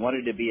that you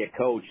wanted to be a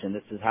coach and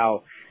this is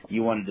how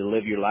you wanted to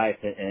live your life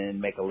and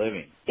make a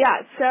living? Yeah,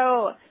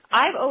 so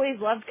I've always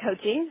loved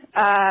coaching,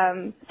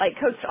 like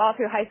coached all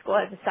through high school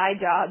as a side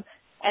job.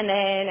 And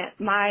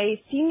then my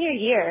senior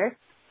year,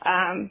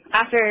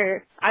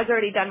 after I was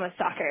already done with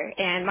soccer,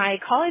 and my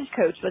college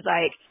coach was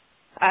like,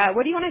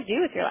 what do you want to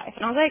do with your life?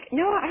 And I was like,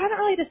 no, I haven't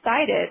really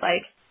decided.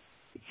 Like,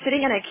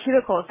 sitting in a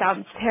cubicle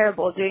sounds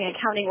terrible, doing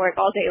accounting work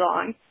all day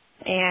long.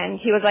 And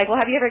he was like, well,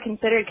 have you ever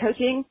considered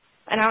coaching?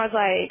 And I was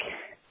like,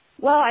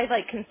 well, I've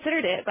like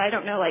considered it, but I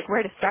don't know like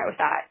where to start with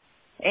that.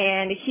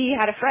 And he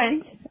had a friend,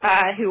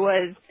 who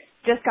was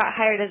just got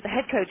hired as the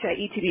head coach at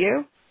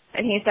ETBU.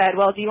 And he said,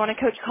 well, do you want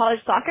to coach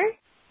college soccer?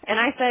 And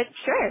I said,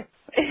 sure.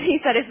 He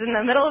said, it's in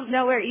the middle of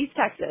nowhere, East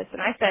Texas. And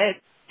I said,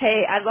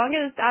 hey, as long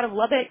as it's out of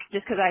Lubbock,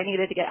 just because I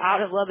needed to get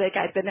out of Lubbock,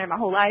 I've been there my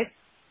whole life.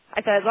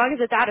 I said, as long as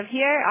it's out of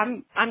here,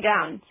 I'm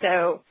down.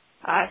 So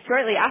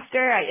shortly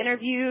after, I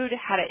interviewed,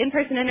 had an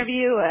in-person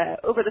interview,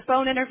 over the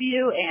phone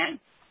interview, and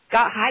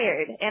got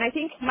hired. And I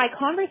think my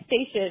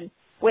conversation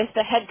with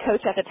the head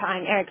coach at the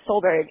time, Eric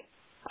Solberg,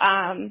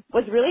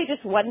 was really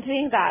just one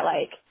thing that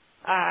like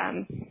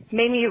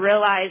made me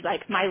realize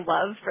like my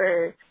love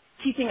for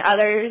teaching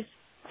others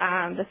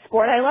the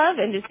sport I love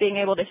and just being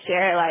able to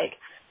share like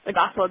the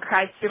gospel of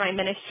Christ through my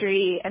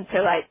ministry. And so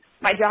like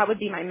my job would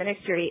be my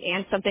ministry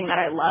and something that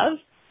I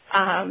love.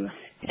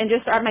 And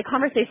just my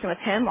conversation with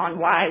him on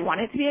why I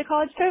wanted to be a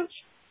college coach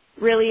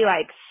really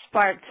like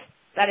sparked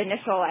that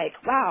initial like,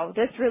 wow,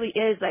 this really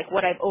is like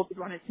what I've always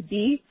wanted to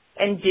be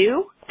and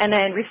do. And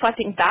then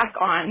reflecting back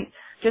on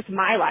just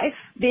my life,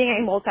 being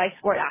a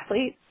multi-sport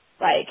athlete,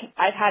 like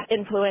I've had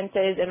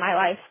influences in my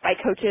life by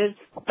coaches.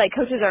 Like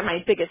coaches are my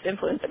biggest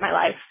influence in my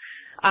life.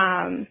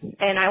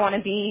 And I want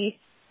to be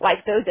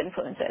like those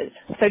influences.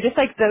 So just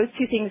like those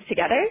two things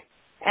together.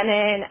 And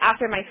then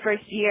after my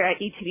first year at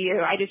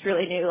ETBU, I just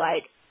really knew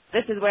like,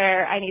 this is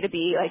where I need to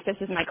be. Like,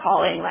 this is my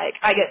calling. Like,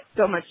 I get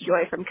so much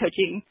joy from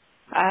coaching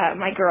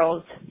my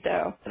girls.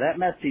 So that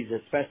message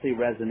especially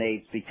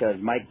resonates because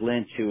Mike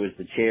Lynch, who is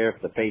the chair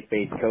of the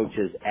Faith-Based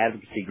Coaches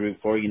Advocacy Group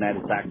for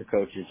United Soccer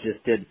Coaches,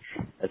 just did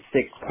a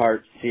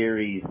 6-part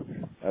series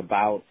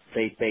about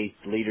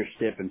faith-based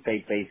leadership and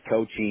faith-based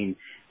coaching.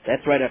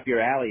 That's right up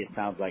your alley, it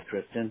sounds like,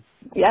 Kristen.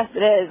 Yes,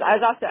 it is. I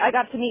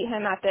got to meet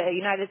him at the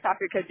United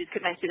Soccer Coaches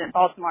Convention in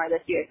Baltimore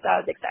this year, so that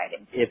was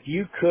exciting. If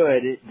you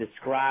could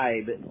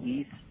describe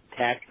East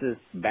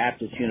Texas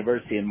Baptist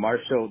University in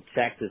Marshall,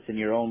 Texas, in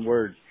your own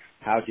words,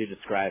 how would you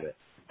describe it?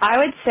 I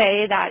would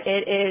say that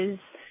it is,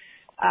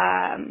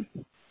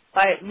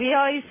 like we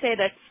always say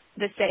that's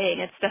the saying,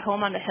 it's the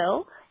home on the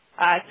hill.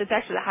 So it's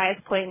actually the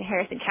highest point in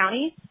Harrison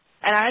County.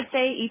 And I would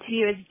say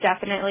ETBU is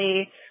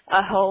definitely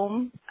a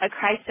home, a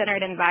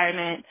Christ-centered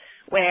environment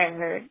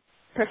where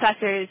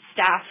professors,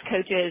 staff,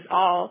 coaches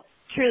all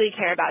truly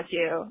care about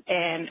you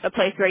and a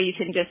place where you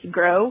can just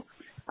grow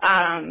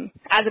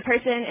as a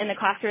person in the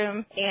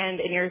classroom and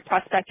in your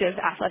prospective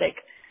athletic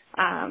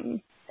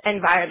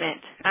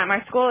environment.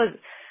 Our school is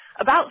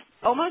about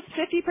almost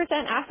 50%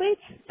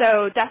 athletes,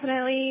 so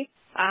definitely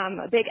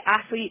a big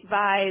athlete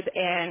vibe,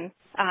 and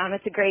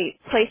it's a great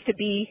place to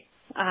be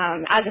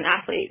as an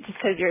athlete just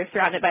because you're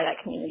surrounded by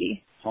that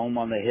community. home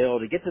on the hill.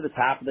 To get to the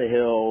top of the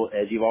hill,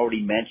 as you've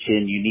already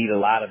mentioned, you need a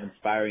lot of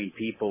inspiring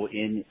people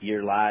in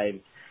your lives.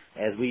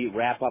 As we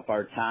wrap up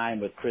our time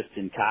with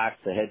Kristen Cox,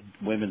 the head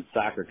women's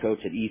soccer coach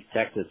at East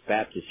Texas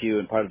Baptist U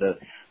and part of the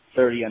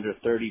 30 under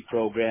 30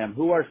 program,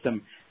 who are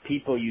some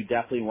people you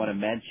definitely want to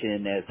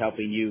mention as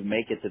helping you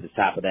make it to the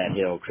top of that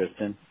hill,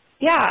 Kristen?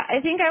 Yeah, I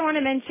think I want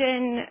to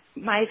mention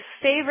my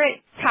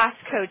favorite task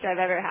coach I've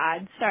ever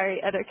had. Sorry,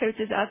 other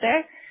coaches out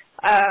there.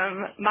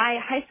 My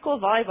high school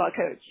volleyball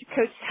coach,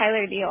 Coach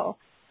Tyler Neal.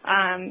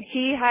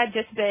 He had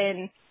just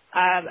been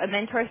a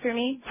mentor for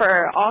me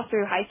for all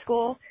through high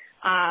school.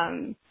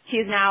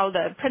 He's now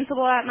the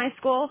principal at my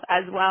school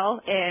as well,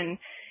 and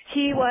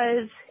he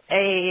was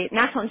a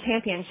national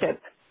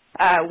championship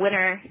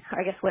winner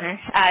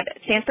at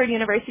Stanford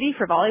University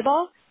for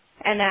volleyball,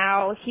 and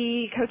now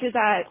he coaches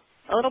at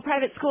a little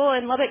private school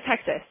in Lubbock,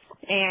 Texas,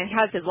 and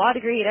has his law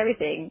degree and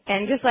everything.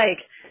 And just like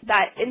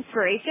that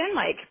inspiration,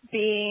 like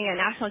being a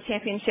national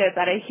championship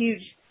at a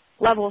huge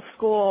level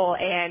school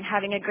and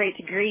having a great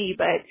degree,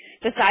 but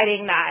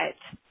deciding that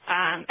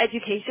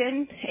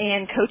education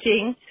and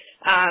coaching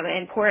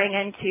and pouring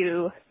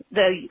into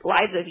the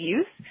lives of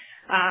youth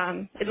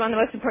is one of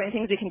the most important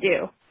things we can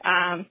do.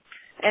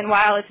 And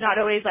while it's not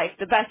always like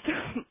the best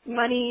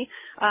money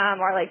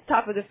or like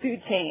top of the food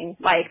chain,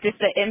 like just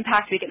the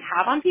impact we can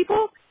have on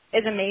people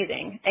is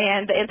amazing.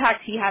 And the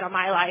impact he had on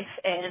my life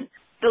and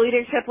the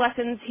leadership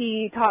lessons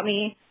he taught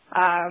me,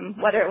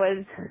 whether it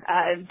was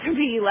to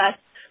be less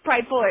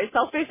prideful or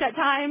selfish at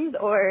times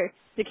or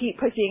to keep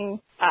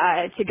pushing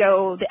to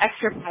go the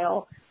extra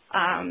mile.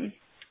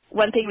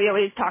 One thing we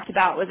always talked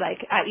about was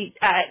like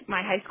at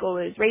my high school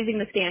was raising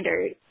the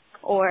standard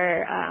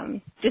or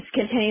just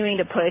continuing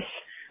to push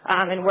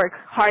and work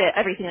hard at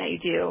everything that you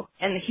do.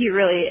 And he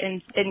really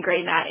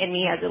ingrained that in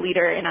me as a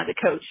leader and as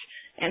a coach.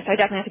 And so I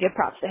definitely have to give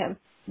props to him.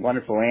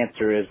 Wonderful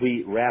answer. As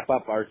we wrap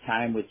up our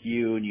time with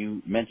you, and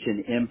you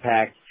mentioned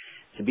impact,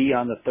 to be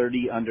on the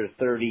 30 under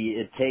 30,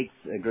 it takes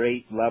a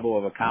great level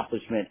of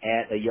accomplishment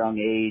at a young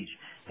age.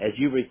 As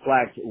you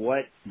reflect,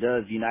 what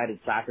does United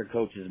Soccer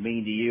Coaches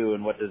mean to you,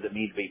 and what does it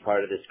mean to be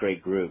part of this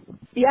great group?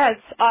 Yes,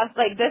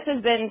 like this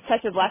has been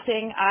such a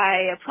blessing.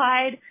 I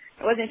applied.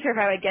 I wasn't sure if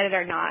I would get it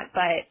or not,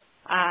 but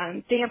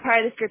being a part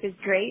of this group is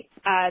great.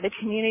 The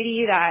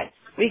community that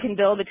we can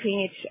build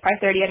between our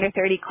 30 under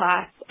 30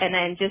 class, and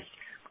then just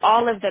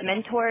all of the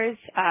mentors.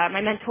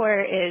 My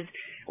mentor is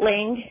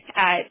Lang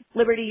at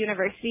Liberty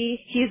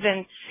University. He's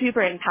been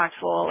super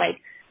impactful,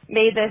 like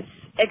made this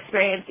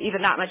experience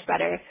even that much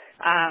better.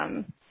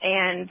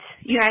 And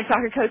United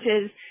Soccer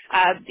Coaches,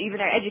 even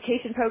our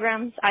education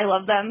programs, I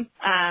love them.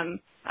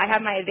 I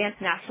have my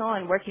advanced national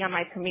and working on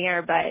my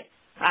premier, but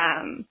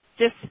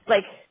just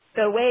like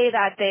the way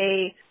that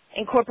they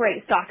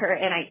incorporate soccer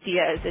and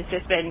ideas has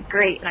just been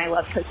great, and I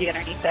love coaching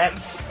underneath them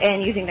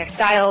and using their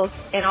styles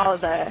and all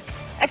of the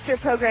extra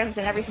programs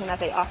and everything that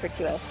they offer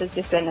to us has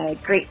just been a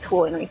great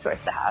tool and resource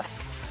to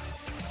have.